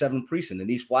the 6-7 precinct in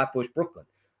East Flatbush, Brooklyn,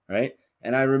 right?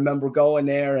 And I remember going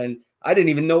there, and I didn't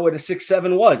even know where the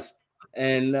 6-7 was,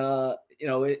 and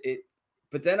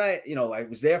But then I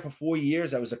was there for 4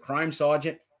 years. I was a crime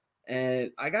sergeant.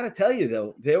 And I got to tell you,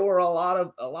 though, there were a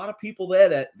lot of people there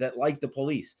that liked the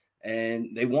police,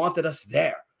 and they wanted us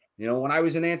there. When I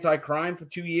was in anti-crime for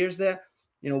 2 years there,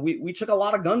 we took a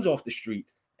lot of guns off the street,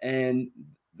 and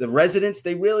the residents,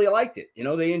 they really liked it.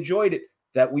 They enjoyed it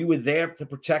that we were there to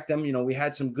protect them. We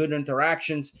had some good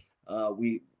interactions.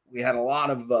 We had a lot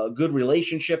of good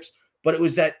relationships, but it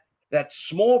was that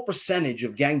small percentage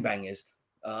of gangbangers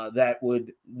that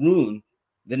would ruin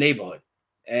the neighborhood.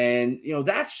 And,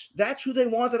 that's who they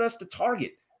wanted us to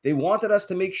target. They wanted us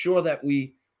to make sure that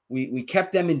we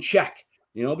kept them in check,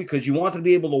 because you wanted to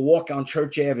be able to walk on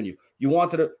Church Avenue. You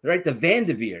wanted to, right? The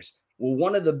Vanderveers were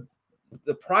one of the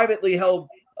privately held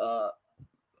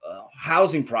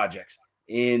housing projects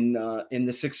in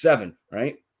the 6-7,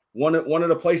 right? One of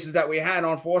the places that we had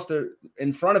on Foster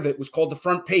in front of it was called the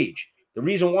Front Page. The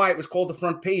reason why it was called the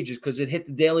Front Page is because it hit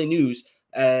the Daily News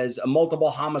as a multiple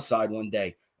homicide one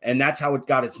day. And that's how it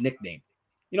got its nickname.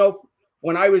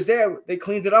 When I was there, they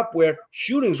cleaned it up where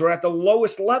shootings were at the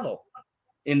lowest level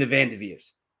in the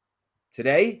Vanderveers.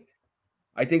 Today,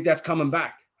 I think that's coming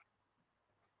back.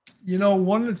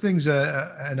 One of the things,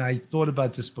 and I thought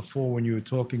about this before when you were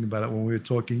talking about it, when we were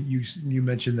talking, you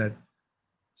mentioned that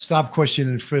stop, question,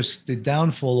 and frisk, the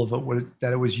downfall of it,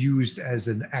 that it was used as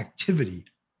an activity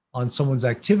on someone's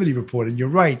activity report. And you're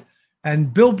right.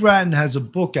 And Bill Bratton has a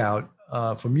book out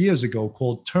from years ago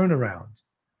called Turnaround.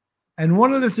 And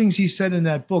one of the things he said in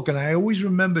that book, and I always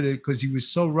remembered it because he was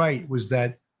so right, was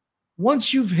that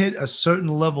once you've hit a certain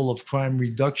level of crime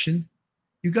reduction,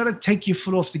 you got to take your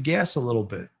foot off the gas a little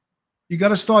bit. You got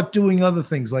to start doing other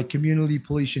things like community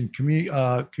policing,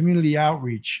 community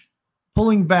outreach,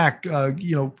 pulling back,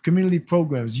 community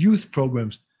programs, youth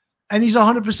programs. And he's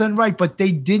 100% right, but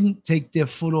they didn't take their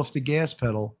foot off the gas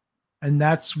pedal. And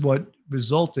that's what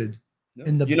resulted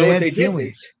in the bad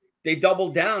feelings. They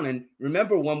doubled down. And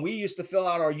remember, when we used to fill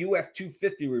out our UF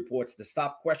 250 reports, the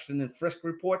stop, question, and frisk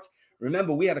reports,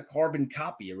 remember, we had a carbon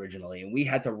copy originally, and we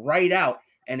had to write out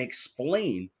and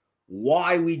explain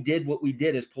why we did what we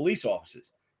did as police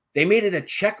officers. They made it a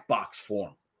checkbox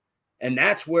form. And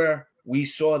that's where we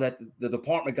saw that the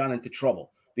department got into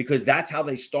trouble, because that's how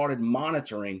they started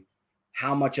monitoring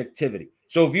how much activity.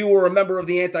 So if you were a member of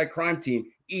the anti-crime team,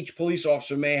 each police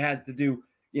officer may have had to do,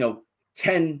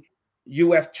 10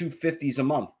 UF 250s a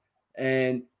month.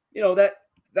 And,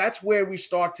 that's where we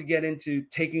start to get into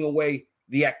taking away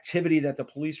the activity that the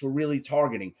police were really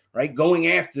targeting, right? Going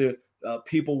after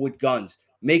people with guns,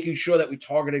 making sure that we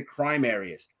targeted crime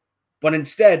areas. But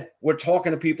instead, we're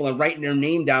talking to people and writing their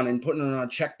name down and putting it on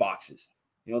check boxes.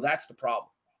 That's the problem.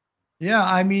 Yeah,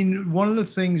 I mean, one of the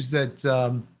things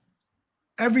that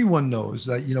everyone knows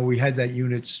that, we had that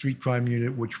unit, street crime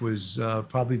unit, which was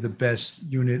probably the best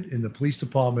unit in the police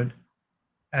department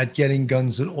at getting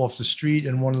guns off the street.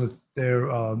 And one of their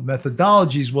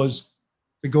methodologies was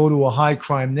to go to a high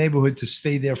crime neighborhood, to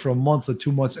stay there for a month or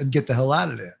 2 months and get the hell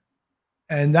out of there.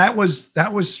 And that was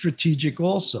strategic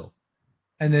also.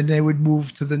 And then they would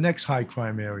move to the next high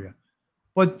crime area.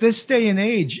 But this day and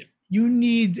age, you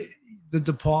need the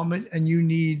department, and you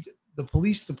need the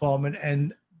police department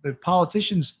and the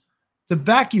politicians to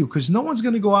back you, because no one's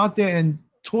going to go out there and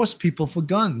toss people for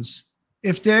guns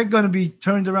if they're going to be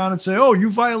turned around and say, oh, you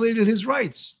violated his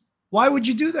rights. Why would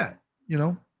you do that?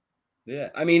 Yeah.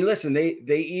 I mean, listen, they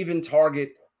even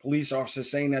target police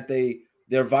officers saying that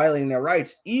they're violating their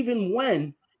rights, even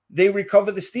when they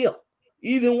recover the steal,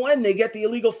 even when they get the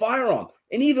illegal firearm,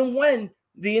 and even when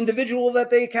the individual that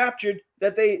they captured,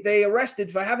 that they arrested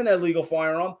for having that illegal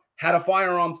firearm, had a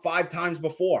firearm 5 times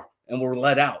before and were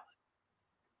let out.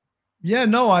 Yeah,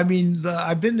 no, I mean,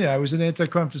 I've been there. I was in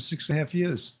anti-crime for 6.5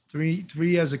 years,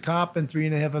 three as a cop and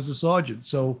 3.5 as a sergeant.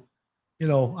 So, You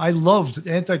know, I loved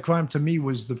anti-crime. To me,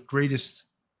 was the greatest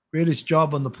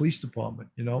job on the police department.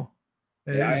 You know,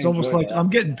 Yeah, it's I almost enjoyed like that. I'm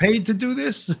getting paid to do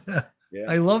this. Yeah.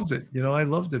 I loved it. You know, I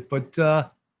loved it, but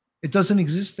it doesn't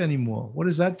exist anymore. What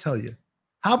does that tell you?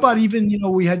 How about even, you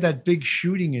know, we had that big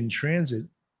shooting in transit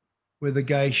where the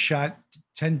guy shot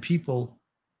 10 people.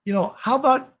 You know, how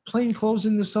about plain clothes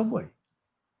in the subway?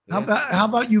 How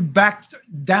about you backed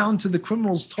down to the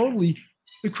criminals totally?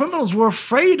 The criminals were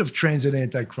afraid of transit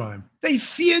anti-crime. They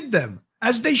feared them,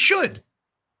 as they should.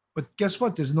 But guess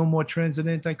what? There's no more transit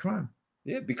anti-crime.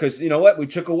 Yeah, because you know what? We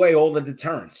took away all the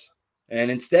deterrents. And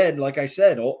instead, like I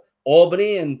said,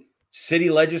 Albany and city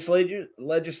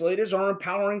legislators are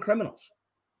empowering criminals.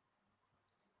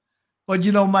 But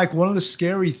you know, Mike, one of the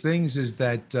scary things is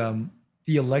that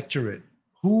the electorate,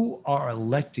 who are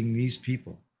electing these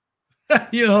people?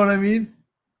 You know what I mean?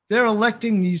 They're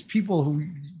electing these people who,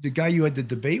 the guy you had the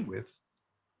debate with,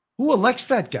 who elects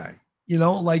that guy? You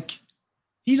know, like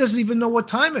he doesn't even know what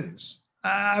time it is.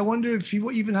 I wonder if he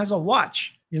even has a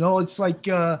watch. You know, it's like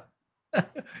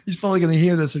he's probably going to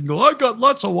hear this and go, "I got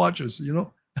lots of watches," you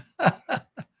know.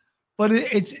 But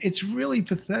it's really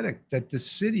pathetic that the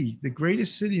city, the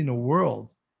greatest city in the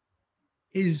world,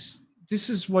 this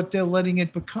is what they're letting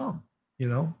it become, you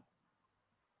know.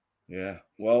 Yeah.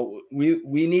 Well,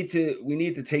 we need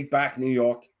to take back New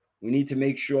York. We need to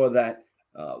make sure that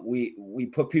we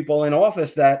put people in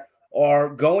office that are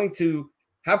going to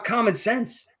have common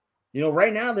sense. You know,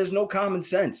 right now there's no common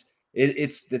sense.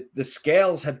 It's the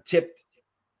scales have tipped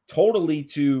totally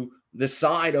to the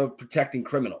side of protecting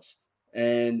criminals,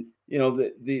 and you know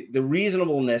the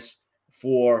reasonableness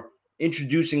for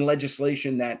introducing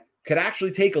legislation that could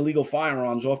actually take illegal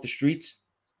firearms off the streets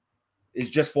is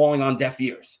just falling on deaf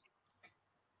ears.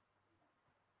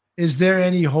 Is there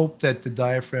any hope that the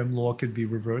diaphragm law could be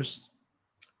reversed?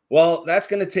 Well, that's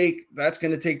going to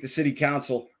take the city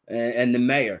council and the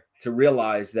mayor to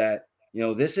realize that, you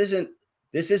know, this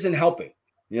isn't helping.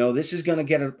 You know, this is going to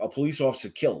get a police officer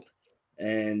killed,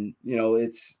 and you know,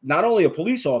 it's not only a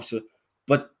police officer,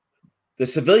 but the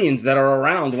civilians that are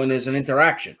around when there's an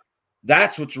interaction.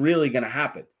 That's what's really going to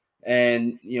happen,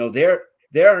 and you know,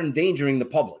 they're endangering the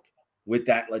public with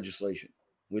that legislation,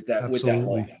 with that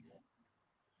law.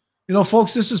 You know,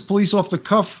 folks, this is Police Off the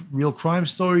Cuff, Real Crime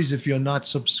Stories. If you're not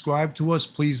subscribed to us,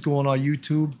 please go on our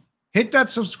YouTube. Hit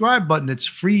that subscribe button. It's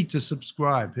free to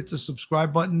subscribe. Hit the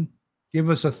subscribe button. Give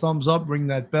us a thumbs up. Ring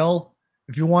that bell.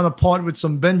 If you want to part with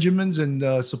some Benjamins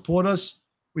and support us,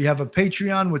 we have a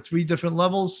Patreon with 3 different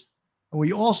levels. And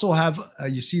we also have,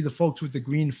 you see the folks with the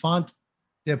green font.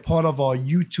 They're part of our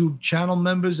YouTube channel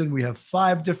members, and we have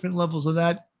 5 different levels of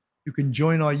that. You can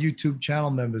join our YouTube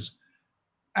channel members.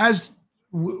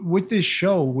 With this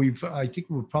show, I think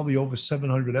we're probably over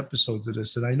 700 episodes of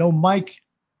this. And I know Mike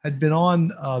had been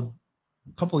on a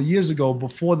couple of years ago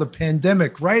before the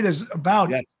pandemic, right?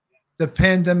 The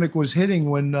pandemic was hitting,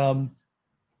 when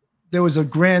there was a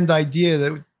grand idea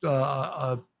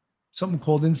that something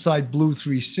called Inside Blue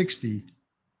 360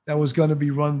 that was going to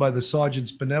be run by the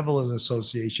Sergeants Benevolent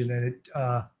Association. And it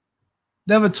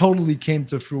never totally came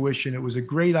to fruition. It was a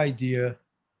great idea.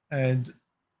 And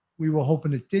we were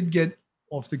hoping it did get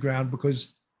off the ground,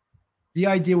 because the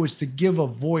idea was to give a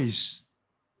voice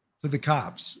to the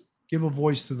cops, give a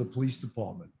voice to the police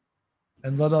department,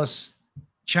 and let us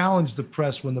challenge the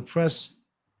press. When the press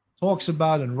talks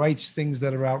about and writes things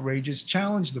that are outrageous,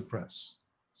 challenge the press.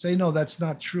 Say, no, that's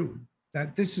not true.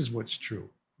 That this is what's true.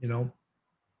 You know,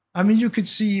 I mean, you could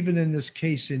see even in this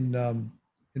case in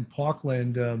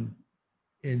Parkland,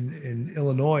 in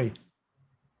Illinois,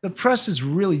 the press is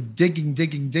really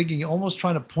digging, almost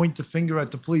trying to point the finger at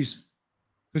the police,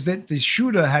 because the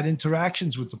shooter had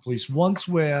interactions with the police. Once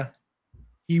where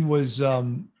he was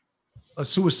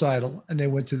suicidal, and they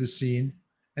went to the scene,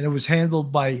 and it was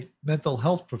handled by mental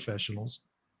health professionals.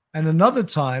 And another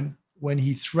time when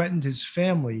he threatened his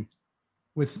family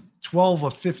with 12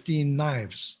 or 15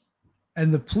 knives.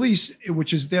 And the police,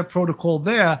 which is their protocol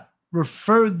there,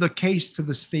 referred the case to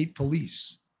the state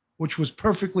police, which was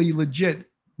perfectly legit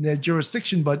in their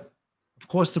jurisdiction. But of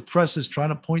course, the press is trying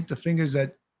to point the fingers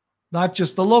at not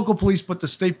just the local police, but the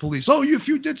state police. Oh, if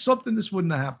you did something, this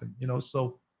wouldn't have happened. You know,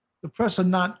 so the press are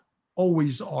not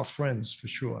always our friends, for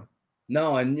sure.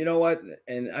 No, and you know what?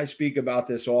 And I speak about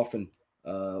this often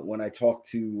when I talk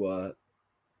to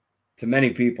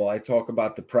many people. I talk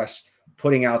about the press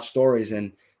putting out stories,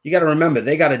 and you got to remember,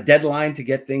 they got a deadline to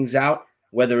get things out,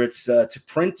 whether it's to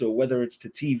print or whether it's to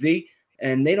TV,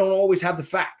 and they don't always have the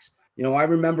facts. You know, I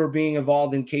remember being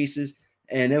involved in cases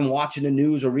and then watching the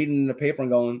news or reading in the paper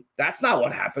and going, "That's not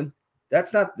what happened.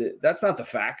 That's not the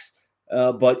facts."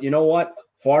 But you know what?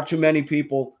 Far too many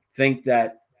people think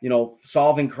that,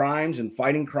 solving crimes and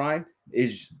fighting crime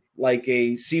is like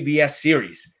a CBS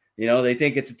series. They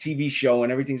think it's a TV show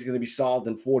and everything's going to be solved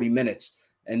in 40 minutes.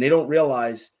 And they don't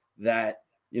realize that,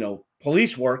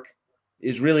 police work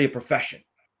is really a profession.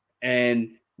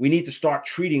 And we need to start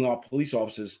treating our police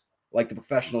officers like the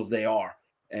professionals they are.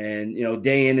 And,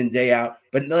 day in and day out.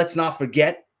 But let's not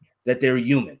forget that they're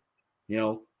human.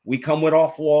 We come with our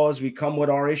flaws. We come with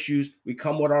our issues. We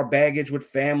come with our baggage with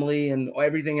family and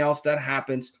everything else that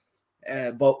happens.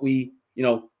 But we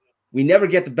never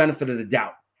get the benefit of the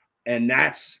doubt. And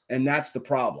that's the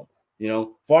problem.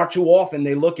 Far too often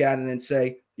they look at it and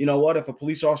say, you know what, if a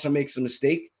police officer makes a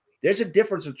mistake, there's a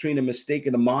difference between a mistake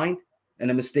of the mind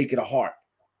and a mistake of the heart.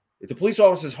 If the police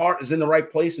officer's heart is in the right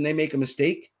place and they make a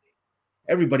mistake,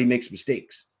 everybody makes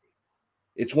mistakes.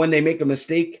 It's when they make a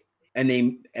mistake and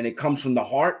it comes from the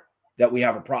heart that we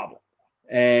have a problem.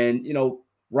 And,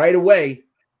 right away,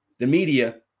 the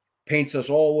media paints us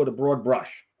all with a broad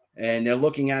brush, and they're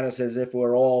looking at us as if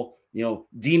we're all,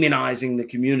 demonizing the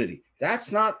community.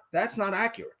 That's not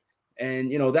accurate.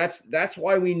 And, that's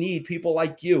why we need people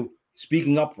like you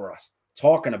speaking up for us,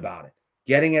 talking about it,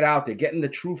 getting it out there, getting the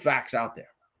true facts out there.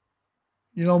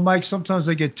 Mike, sometimes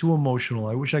I get too emotional.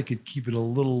 I wish I could keep it a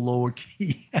little lower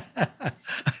key,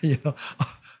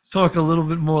 talk a little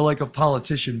bit more like a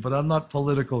politician, but I'm not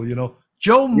political.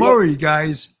 Joe Murray,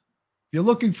 guys, if you're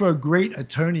looking for a great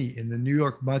attorney in the New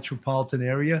York metropolitan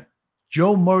area,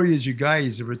 Joe Murray is your guy.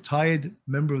 He's a retired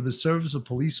member of the service, a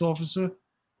police officer.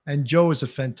 And Joe is a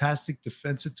fantastic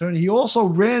defense attorney. He also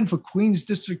ran for Queens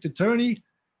District Attorney.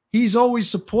 He's always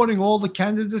supporting all the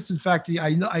candidates. In fact,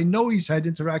 I know he's had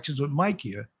interactions with Mike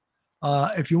here.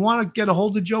 If you want to get a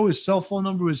hold of Joe, his cell phone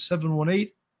number is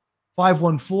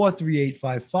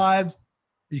 718-514-3855.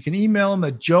 You can email him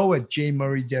at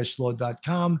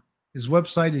joe@jmurray-law.com. His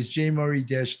website is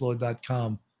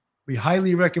jmurray-law.com. We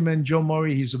highly recommend Joe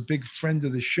Murray. He's a big friend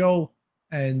of the show,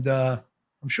 and I'm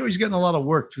sure he's getting a lot of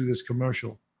work through this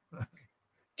commercial.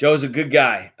 Joe's a good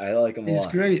guy. I like him a lot. He's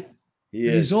great.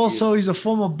 He's a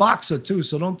former boxer too,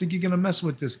 so don't think you're gonna mess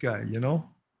with this guy,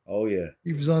 Oh yeah.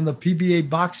 He was on the PBA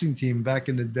boxing team back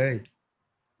in the day.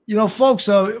 Folks,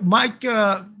 Mike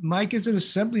is an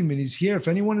assemblyman. He's here. If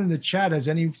anyone in the chat has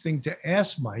anything to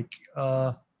ask Mike,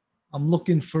 I'm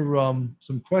looking for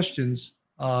some questions.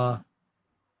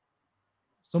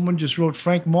 Someone just wrote,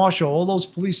 Frank Marshall, all those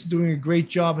police are doing a great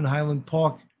job in Highland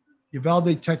Park.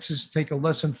 Uvalde, Texas, take a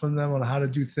lesson from them on how to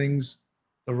do things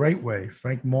the right way.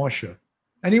 Frank Marshall.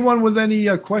 Anyone with any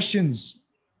questions?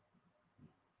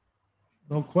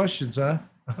 No questions, huh?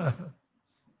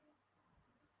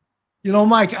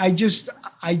 Mike,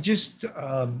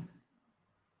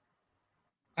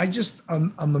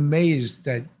 I'm amazed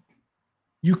that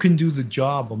you can do the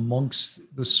job amongst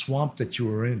the swamp that you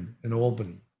were in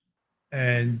Albany.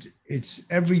 And it's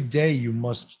every day you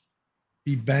must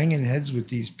be banging heads with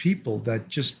these people that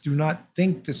just do not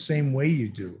think the same way you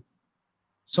do.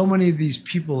 So many of these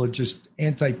people are just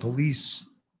anti-police.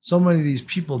 So many of these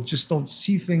people just don't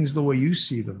see things the way you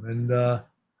see them. And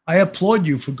I applaud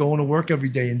you for going to work every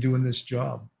day and doing this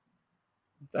job.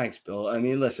 Thanks, Bill. I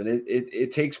mean, listen,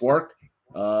 it takes work,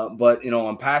 but,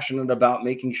 I'm passionate about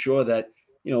making sure that,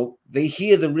 they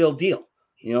hear the real deal.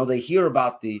 They hear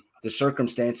about the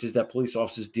circumstances that police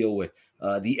officers deal with,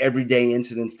 the everyday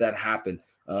incidents that happen,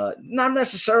 not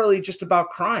necessarily just about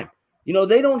crime.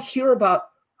 They don't hear about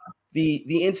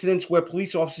the incidents where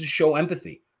police officers show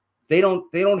empathy. They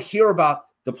don't hear about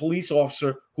the police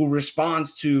officer who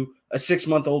responds to a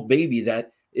 6-month-old baby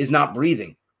that is not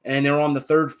breathing, and they're on the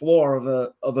 3rd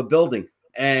floor of a building,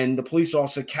 and the police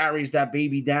officer carries that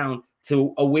baby down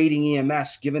to a waiting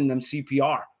EMS, giving them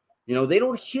CPR. They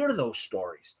don't hear those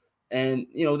stories. And,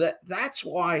 that's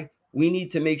why we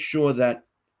need to make sure that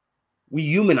we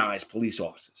humanize police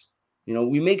officers.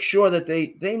 We make sure that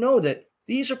they know that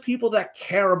these are people that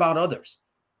care about others,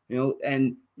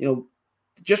 and,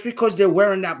 just because they're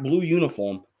wearing that blue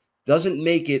uniform doesn't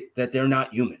make it that they're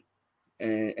not human.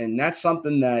 And that's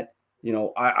something that,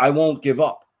 I won't give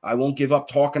up. I won't give up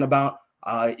talking about.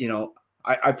 I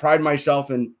pride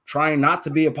myself in trying not to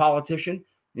be a politician.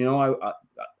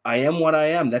 I am what I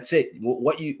am. That's it.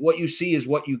 What you see is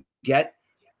what you get.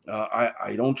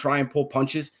 I don't try and pull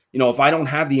punches. If I don't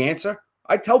have the answer,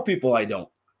 I tell people I don't.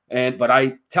 But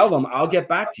I tell them I'll get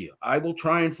back to you. I will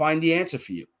try and find the answer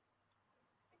for you.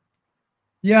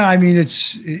 Yeah, I mean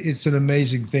it's an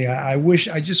amazing thing.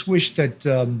 I just wish that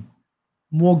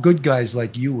more good guys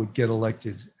like you would get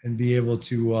elected and be able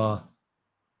to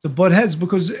butt heads,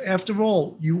 because after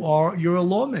all, you're a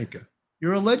lawmaker,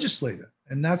 you're a legislator.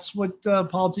 And that's what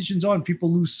politicians are, and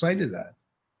people lose sight of that.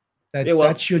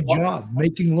 That's your job,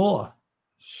 making law.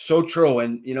 So true.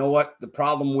 And you know what? The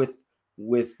problem with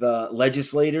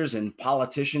legislators and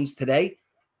politicians today,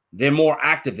 they're more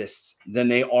activists than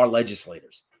they are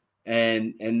legislators.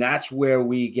 And that's where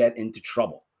we get into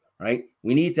trouble, right?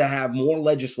 We need to have more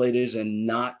legislators and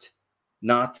not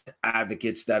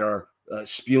advocates that are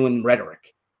spewing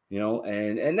rhetoric,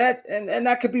 and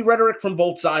that could be rhetoric from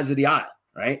both sides of the aisle,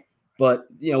 right? But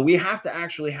we have to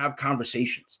actually have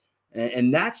conversations,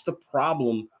 and that's the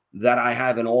problem that I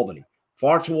have in Albany.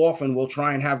 Far too often we'll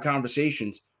try and have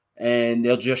conversations and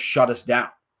they'll just shut us down.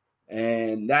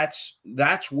 And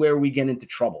that's where we get into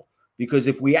trouble, because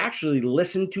if we actually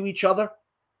listen to each other,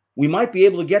 we might be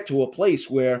able to get to a place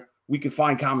where we can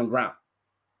find common ground.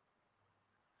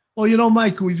 Well,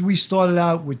 Mike, we started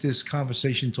out with this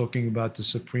conversation talking about the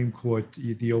Supreme Court,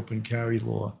 the open carry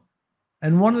law.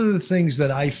 And one of the things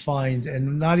that I find,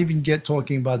 and not even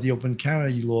talking about the open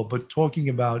carry law, but talking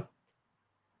about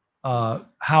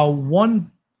how one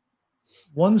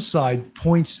side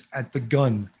points at the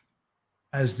gun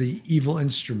as the evil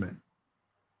instrument,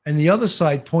 and the other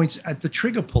side points at the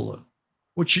trigger puller,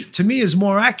 which to me is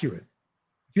more accurate.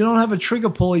 If you don't have a trigger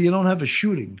puller, you don't have a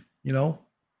shooting,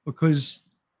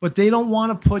 but they don't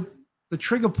want to put the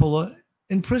trigger puller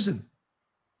in prison.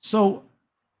 So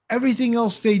everything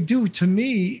else they do, to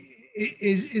me,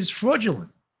 is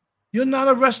fraudulent. You're not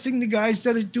arresting the guys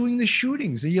that are doing the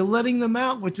shootings, and you're letting them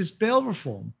out with this bail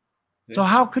reform. Yeah. So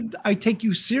how could I take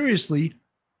you seriously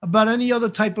about any other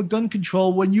type of gun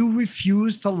control when you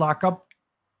refuse to lock up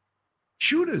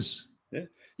shooters? Yeah.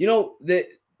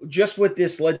 Just with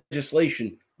this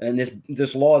legislation and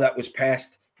this law that was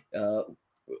passed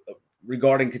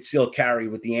regarding concealed carry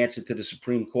with the answer to the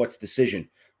Supreme Court's decision,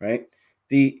 right?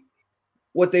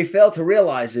 What they fail to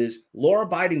realize is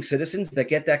law-abiding citizens that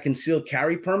get that concealed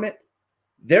carry permit,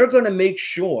 they're going to make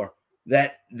sure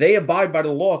that they abide by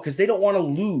the law because they don't want to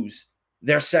lose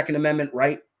their Second Amendment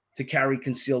right to carry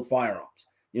concealed firearms.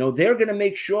 They're going to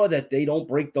make sure that they don't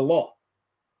break the law.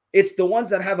 It's the ones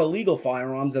that have illegal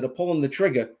firearms that are pulling the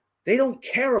trigger. They don't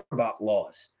care about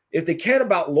laws. If they cared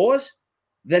about laws,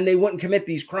 then they wouldn't commit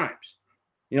these crimes.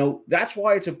 That's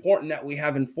why it's important that we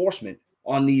have enforcement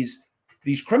on these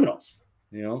criminals.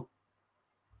 No,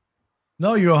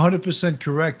 you're 100%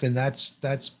 correct, and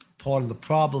that's part of the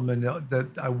problem. And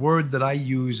a word that I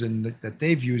use and that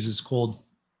they've used is called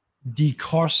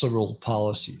decarceral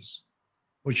policies,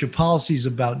 which are policies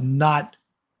about not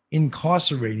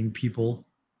incarcerating people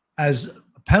as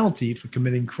a penalty for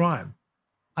committing crime.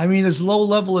 I mean, as low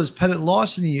level as petty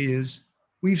larceny is,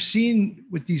 we've seen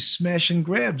with these smash and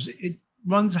grabs, it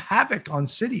runs havoc on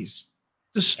cities,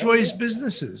 destroys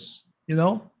businesses,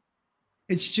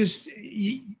 It's just,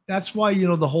 that's why,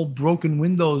 the whole broken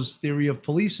windows theory of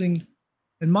policing,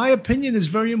 in my opinion, is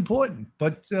very important.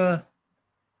 But the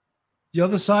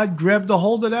other side grabbed a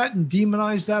hold of that and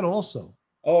demonized that also.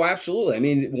 Oh, absolutely. I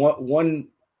mean,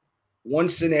 one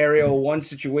scenario, one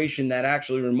situation that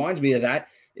actually reminds me of that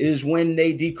is when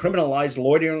they decriminalized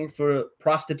loitering for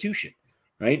prostitution,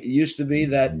 right? It used to be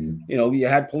that, you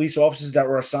had police officers that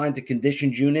were assigned to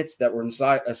conditioned units that were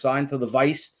assigned to the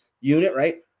vice unit,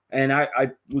 right? And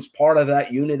I was part of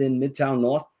that unit in Midtown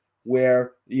North,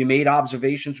 where you made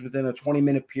observations within a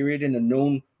 20-minute period in a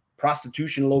known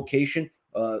prostitution location,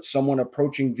 someone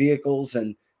approaching vehicles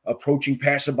and approaching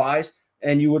passerbys,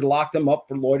 and you would lock them up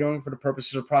for loitering for the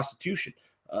purposes of prostitution.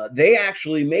 They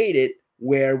actually made it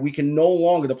where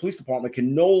the police department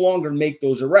can no longer make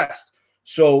those arrests.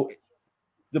 So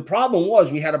the problem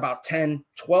was we had about 10,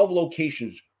 12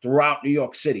 locations throughout New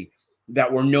York City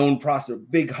that were known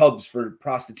big hubs for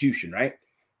prostitution, right?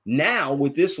 Now,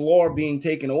 with this law being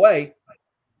taken away,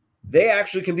 they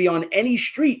actually can be on any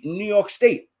street in New York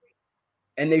State.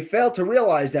 And they fail to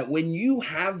realize that when you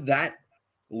have that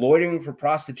loitering for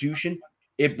prostitution,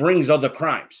 it brings other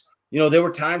crimes. There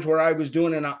were times where I was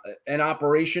doing an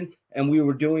operation and we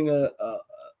were doing a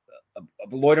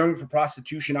loitering for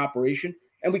prostitution operation,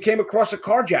 and we came across a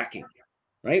carjacking,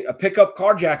 right? A pickup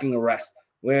carjacking arrest,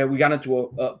 where we got into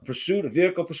a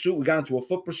vehicle pursuit. We got into a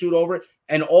foot pursuit over it.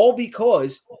 And all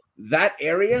because that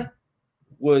area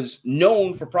was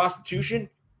known for prostitution.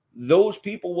 Those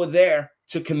people were there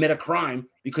to commit a crime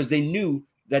because they knew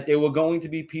that there were going to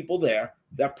be people there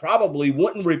that probably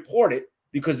wouldn't report it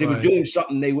because they were doing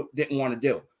something they didn't want to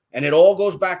do. And it all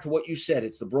goes back to what you said.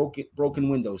 It's the broken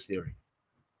windows theory.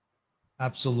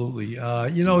 Absolutely.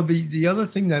 The other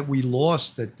thing that we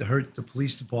lost that hurt the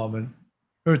police department,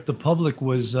 hurt the public,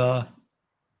 was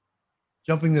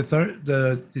jumping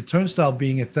the turnstile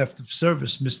being a theft of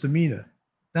service misdemeanor.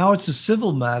 Now it's a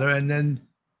civil matter, and then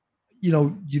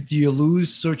do you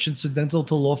lose search incidental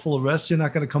to lawful arrest? You're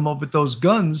not going to come up with those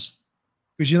guns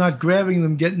because you're not grabbing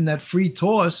them, getting that free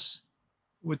toss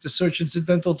with the search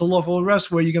incidental to lawful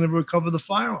arrest where you're going to recover the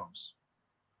firearms.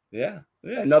 Yeah.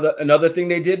 Another thing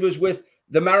they did was with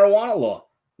the marijuana law,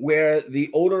 where the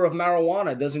odor of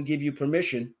marijuana doesn't give you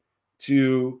permission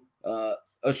to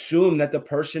assume that the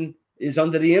person is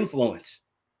under the influence,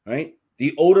 right?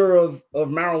 The odor of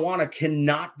marijuana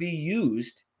cannot be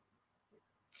used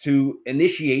to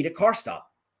initiate a car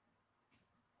stop.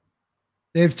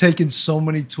 They've taken so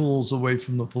many tools away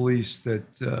from the police that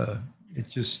it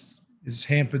just has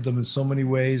hampered them in so many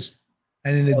ways.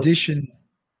 And in addition,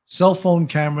 cell phone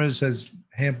cameras has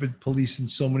hampered police in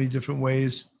so many different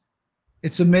ways.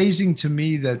 It's amazing to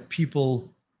me that people,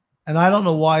 and I don't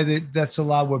know why that's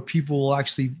allowed, where people will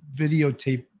actually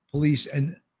videotape police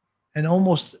and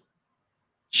almost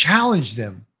challenge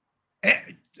them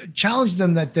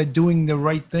that they're doing the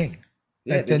right thing.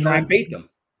 Yeah, that they're try not and bait them.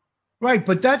 Right,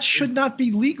 but that should not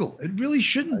be legal. It really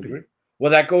shouldn't be.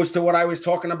 Well, that goes to what I was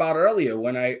talking about earlier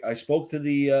when I spoke to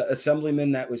the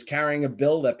assemblyman that was carrying a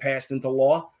bill that passed into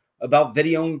law about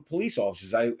videoing police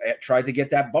officers. I tried to get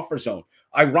that buffer zone.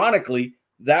 Ironically,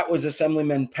 that was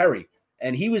Assemblyman Perry,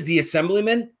 and he was the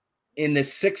assemblyman in the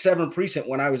 6-7 precinct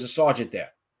when I was a sergeant there.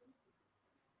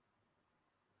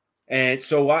 And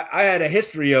so I had a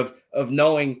history of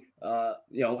knowing,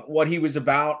 what he was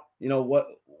about,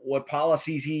 what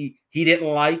policies he didn't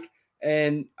like.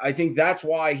 And I think that's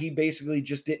why he basically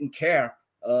just didn't care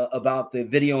about the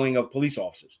videoing of police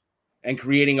officers and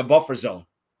creating a buffer zone.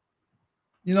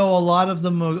 A lot of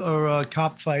them are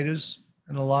cop fighters,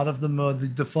 and a lot of them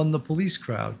defund the police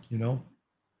crowd,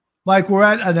 Mike, we're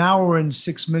at an hour and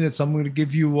 6 minutes. I'm going to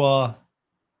give you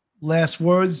last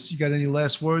words. You got any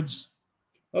last words?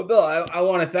 Well, Bill, I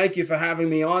want to thank you for having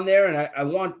me on there. And I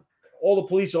want all the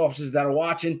police officers that are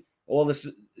watching, all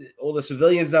the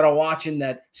civilians that are watching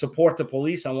that support the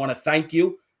police, I want to thank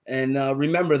you. And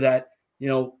remember that,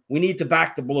 we need to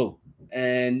back the blue.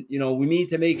 And, we need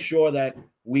to make sure that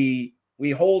we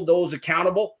hold those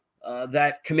accountable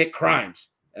that commit crimes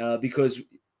because,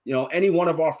 any one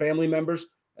of our family members,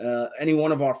 any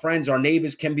one of our friends, our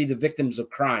neighbors can be the victims of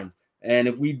crime. And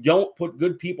if we don't put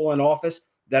good people in office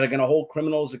that are going to hold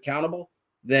criminals accountable,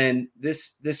 then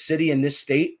this city and this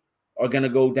state are going to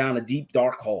go down a deep,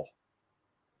 dark hole.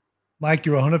 Mike,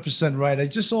 you're 100% right. I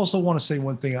just also want to say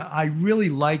one thing. I really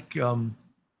like the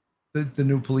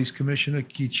new police commissioner,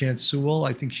 Keechant Sewell.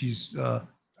 I think she's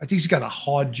got a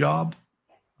hard job.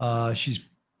 She's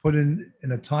put in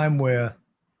a time where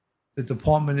the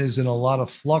department is in a lot of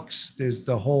flux. There's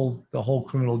the whole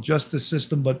criminal justice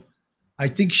system, but I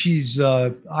think she's.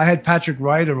 I had Patrick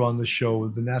Ryder on the show,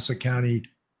 the Nassau County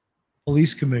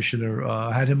Police Commissioner.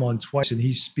 I had him on twice, and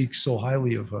he speaks so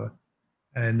highly of her.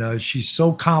 And she's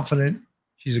so confident.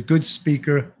 She's a good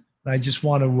speaker. And I just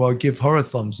want to give her a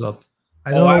thumbs up.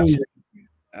 I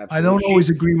don't always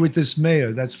agree with this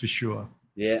mayor, that's for sure.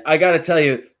 Yeah, I got to tell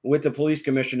you, with the police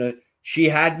commissioner, she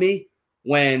had me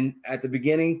when at the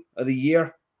beginning of the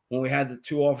year, when we had the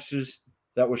 2 officers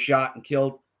that were shot and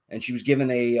killed, and she was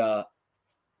given a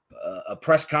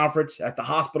press conference at the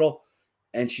hospital.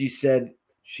 And she said,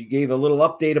 she gave a little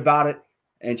update about it.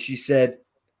 And she said,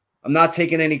 I'm not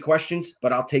taking any questions,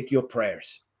 but I'll take your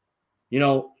prayers.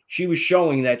 She was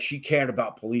showing that she cared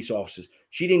about police officers.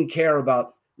 She didn't care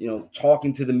about,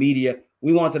 talking to the media.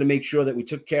 We wanted to make sure that we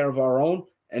took care of our own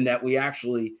and that we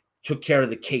actually took care of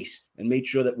the case and made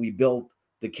sure that we built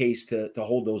the case to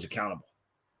hold those accountable.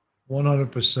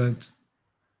 100%.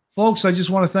 Folks, I just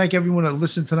want to thank everyone that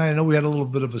listened tonight. I know we had a little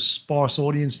bit of a sparse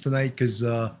audience tonight because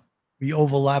we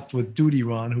overlapped with Duty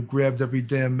Ron, who grabbed every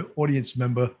damn audience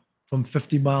member from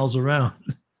 50 miles around.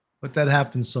 But that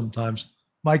happens sometimes.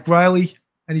 Mike Riley,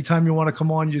 anytime you want to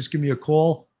come on, just give me a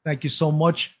call. Thank you so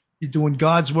much. You're doing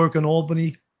God's work in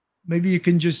Albany. Maybe you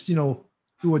can just,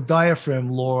 do a diaphragm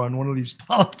law on one of these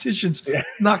politicians,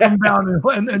 knock them down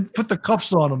and put the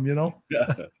cuffs on them,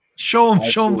 Yeah. Show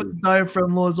them what the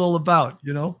diaphragm law is all about,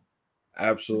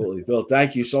 Absolutely. Bill,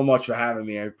 thank you so much for having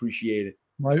me. I appreciate it.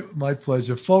 My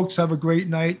pleasure. Folks, have a great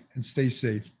night and stay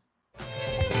safe.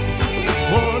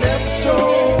 One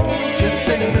episode just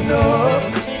ain't enough.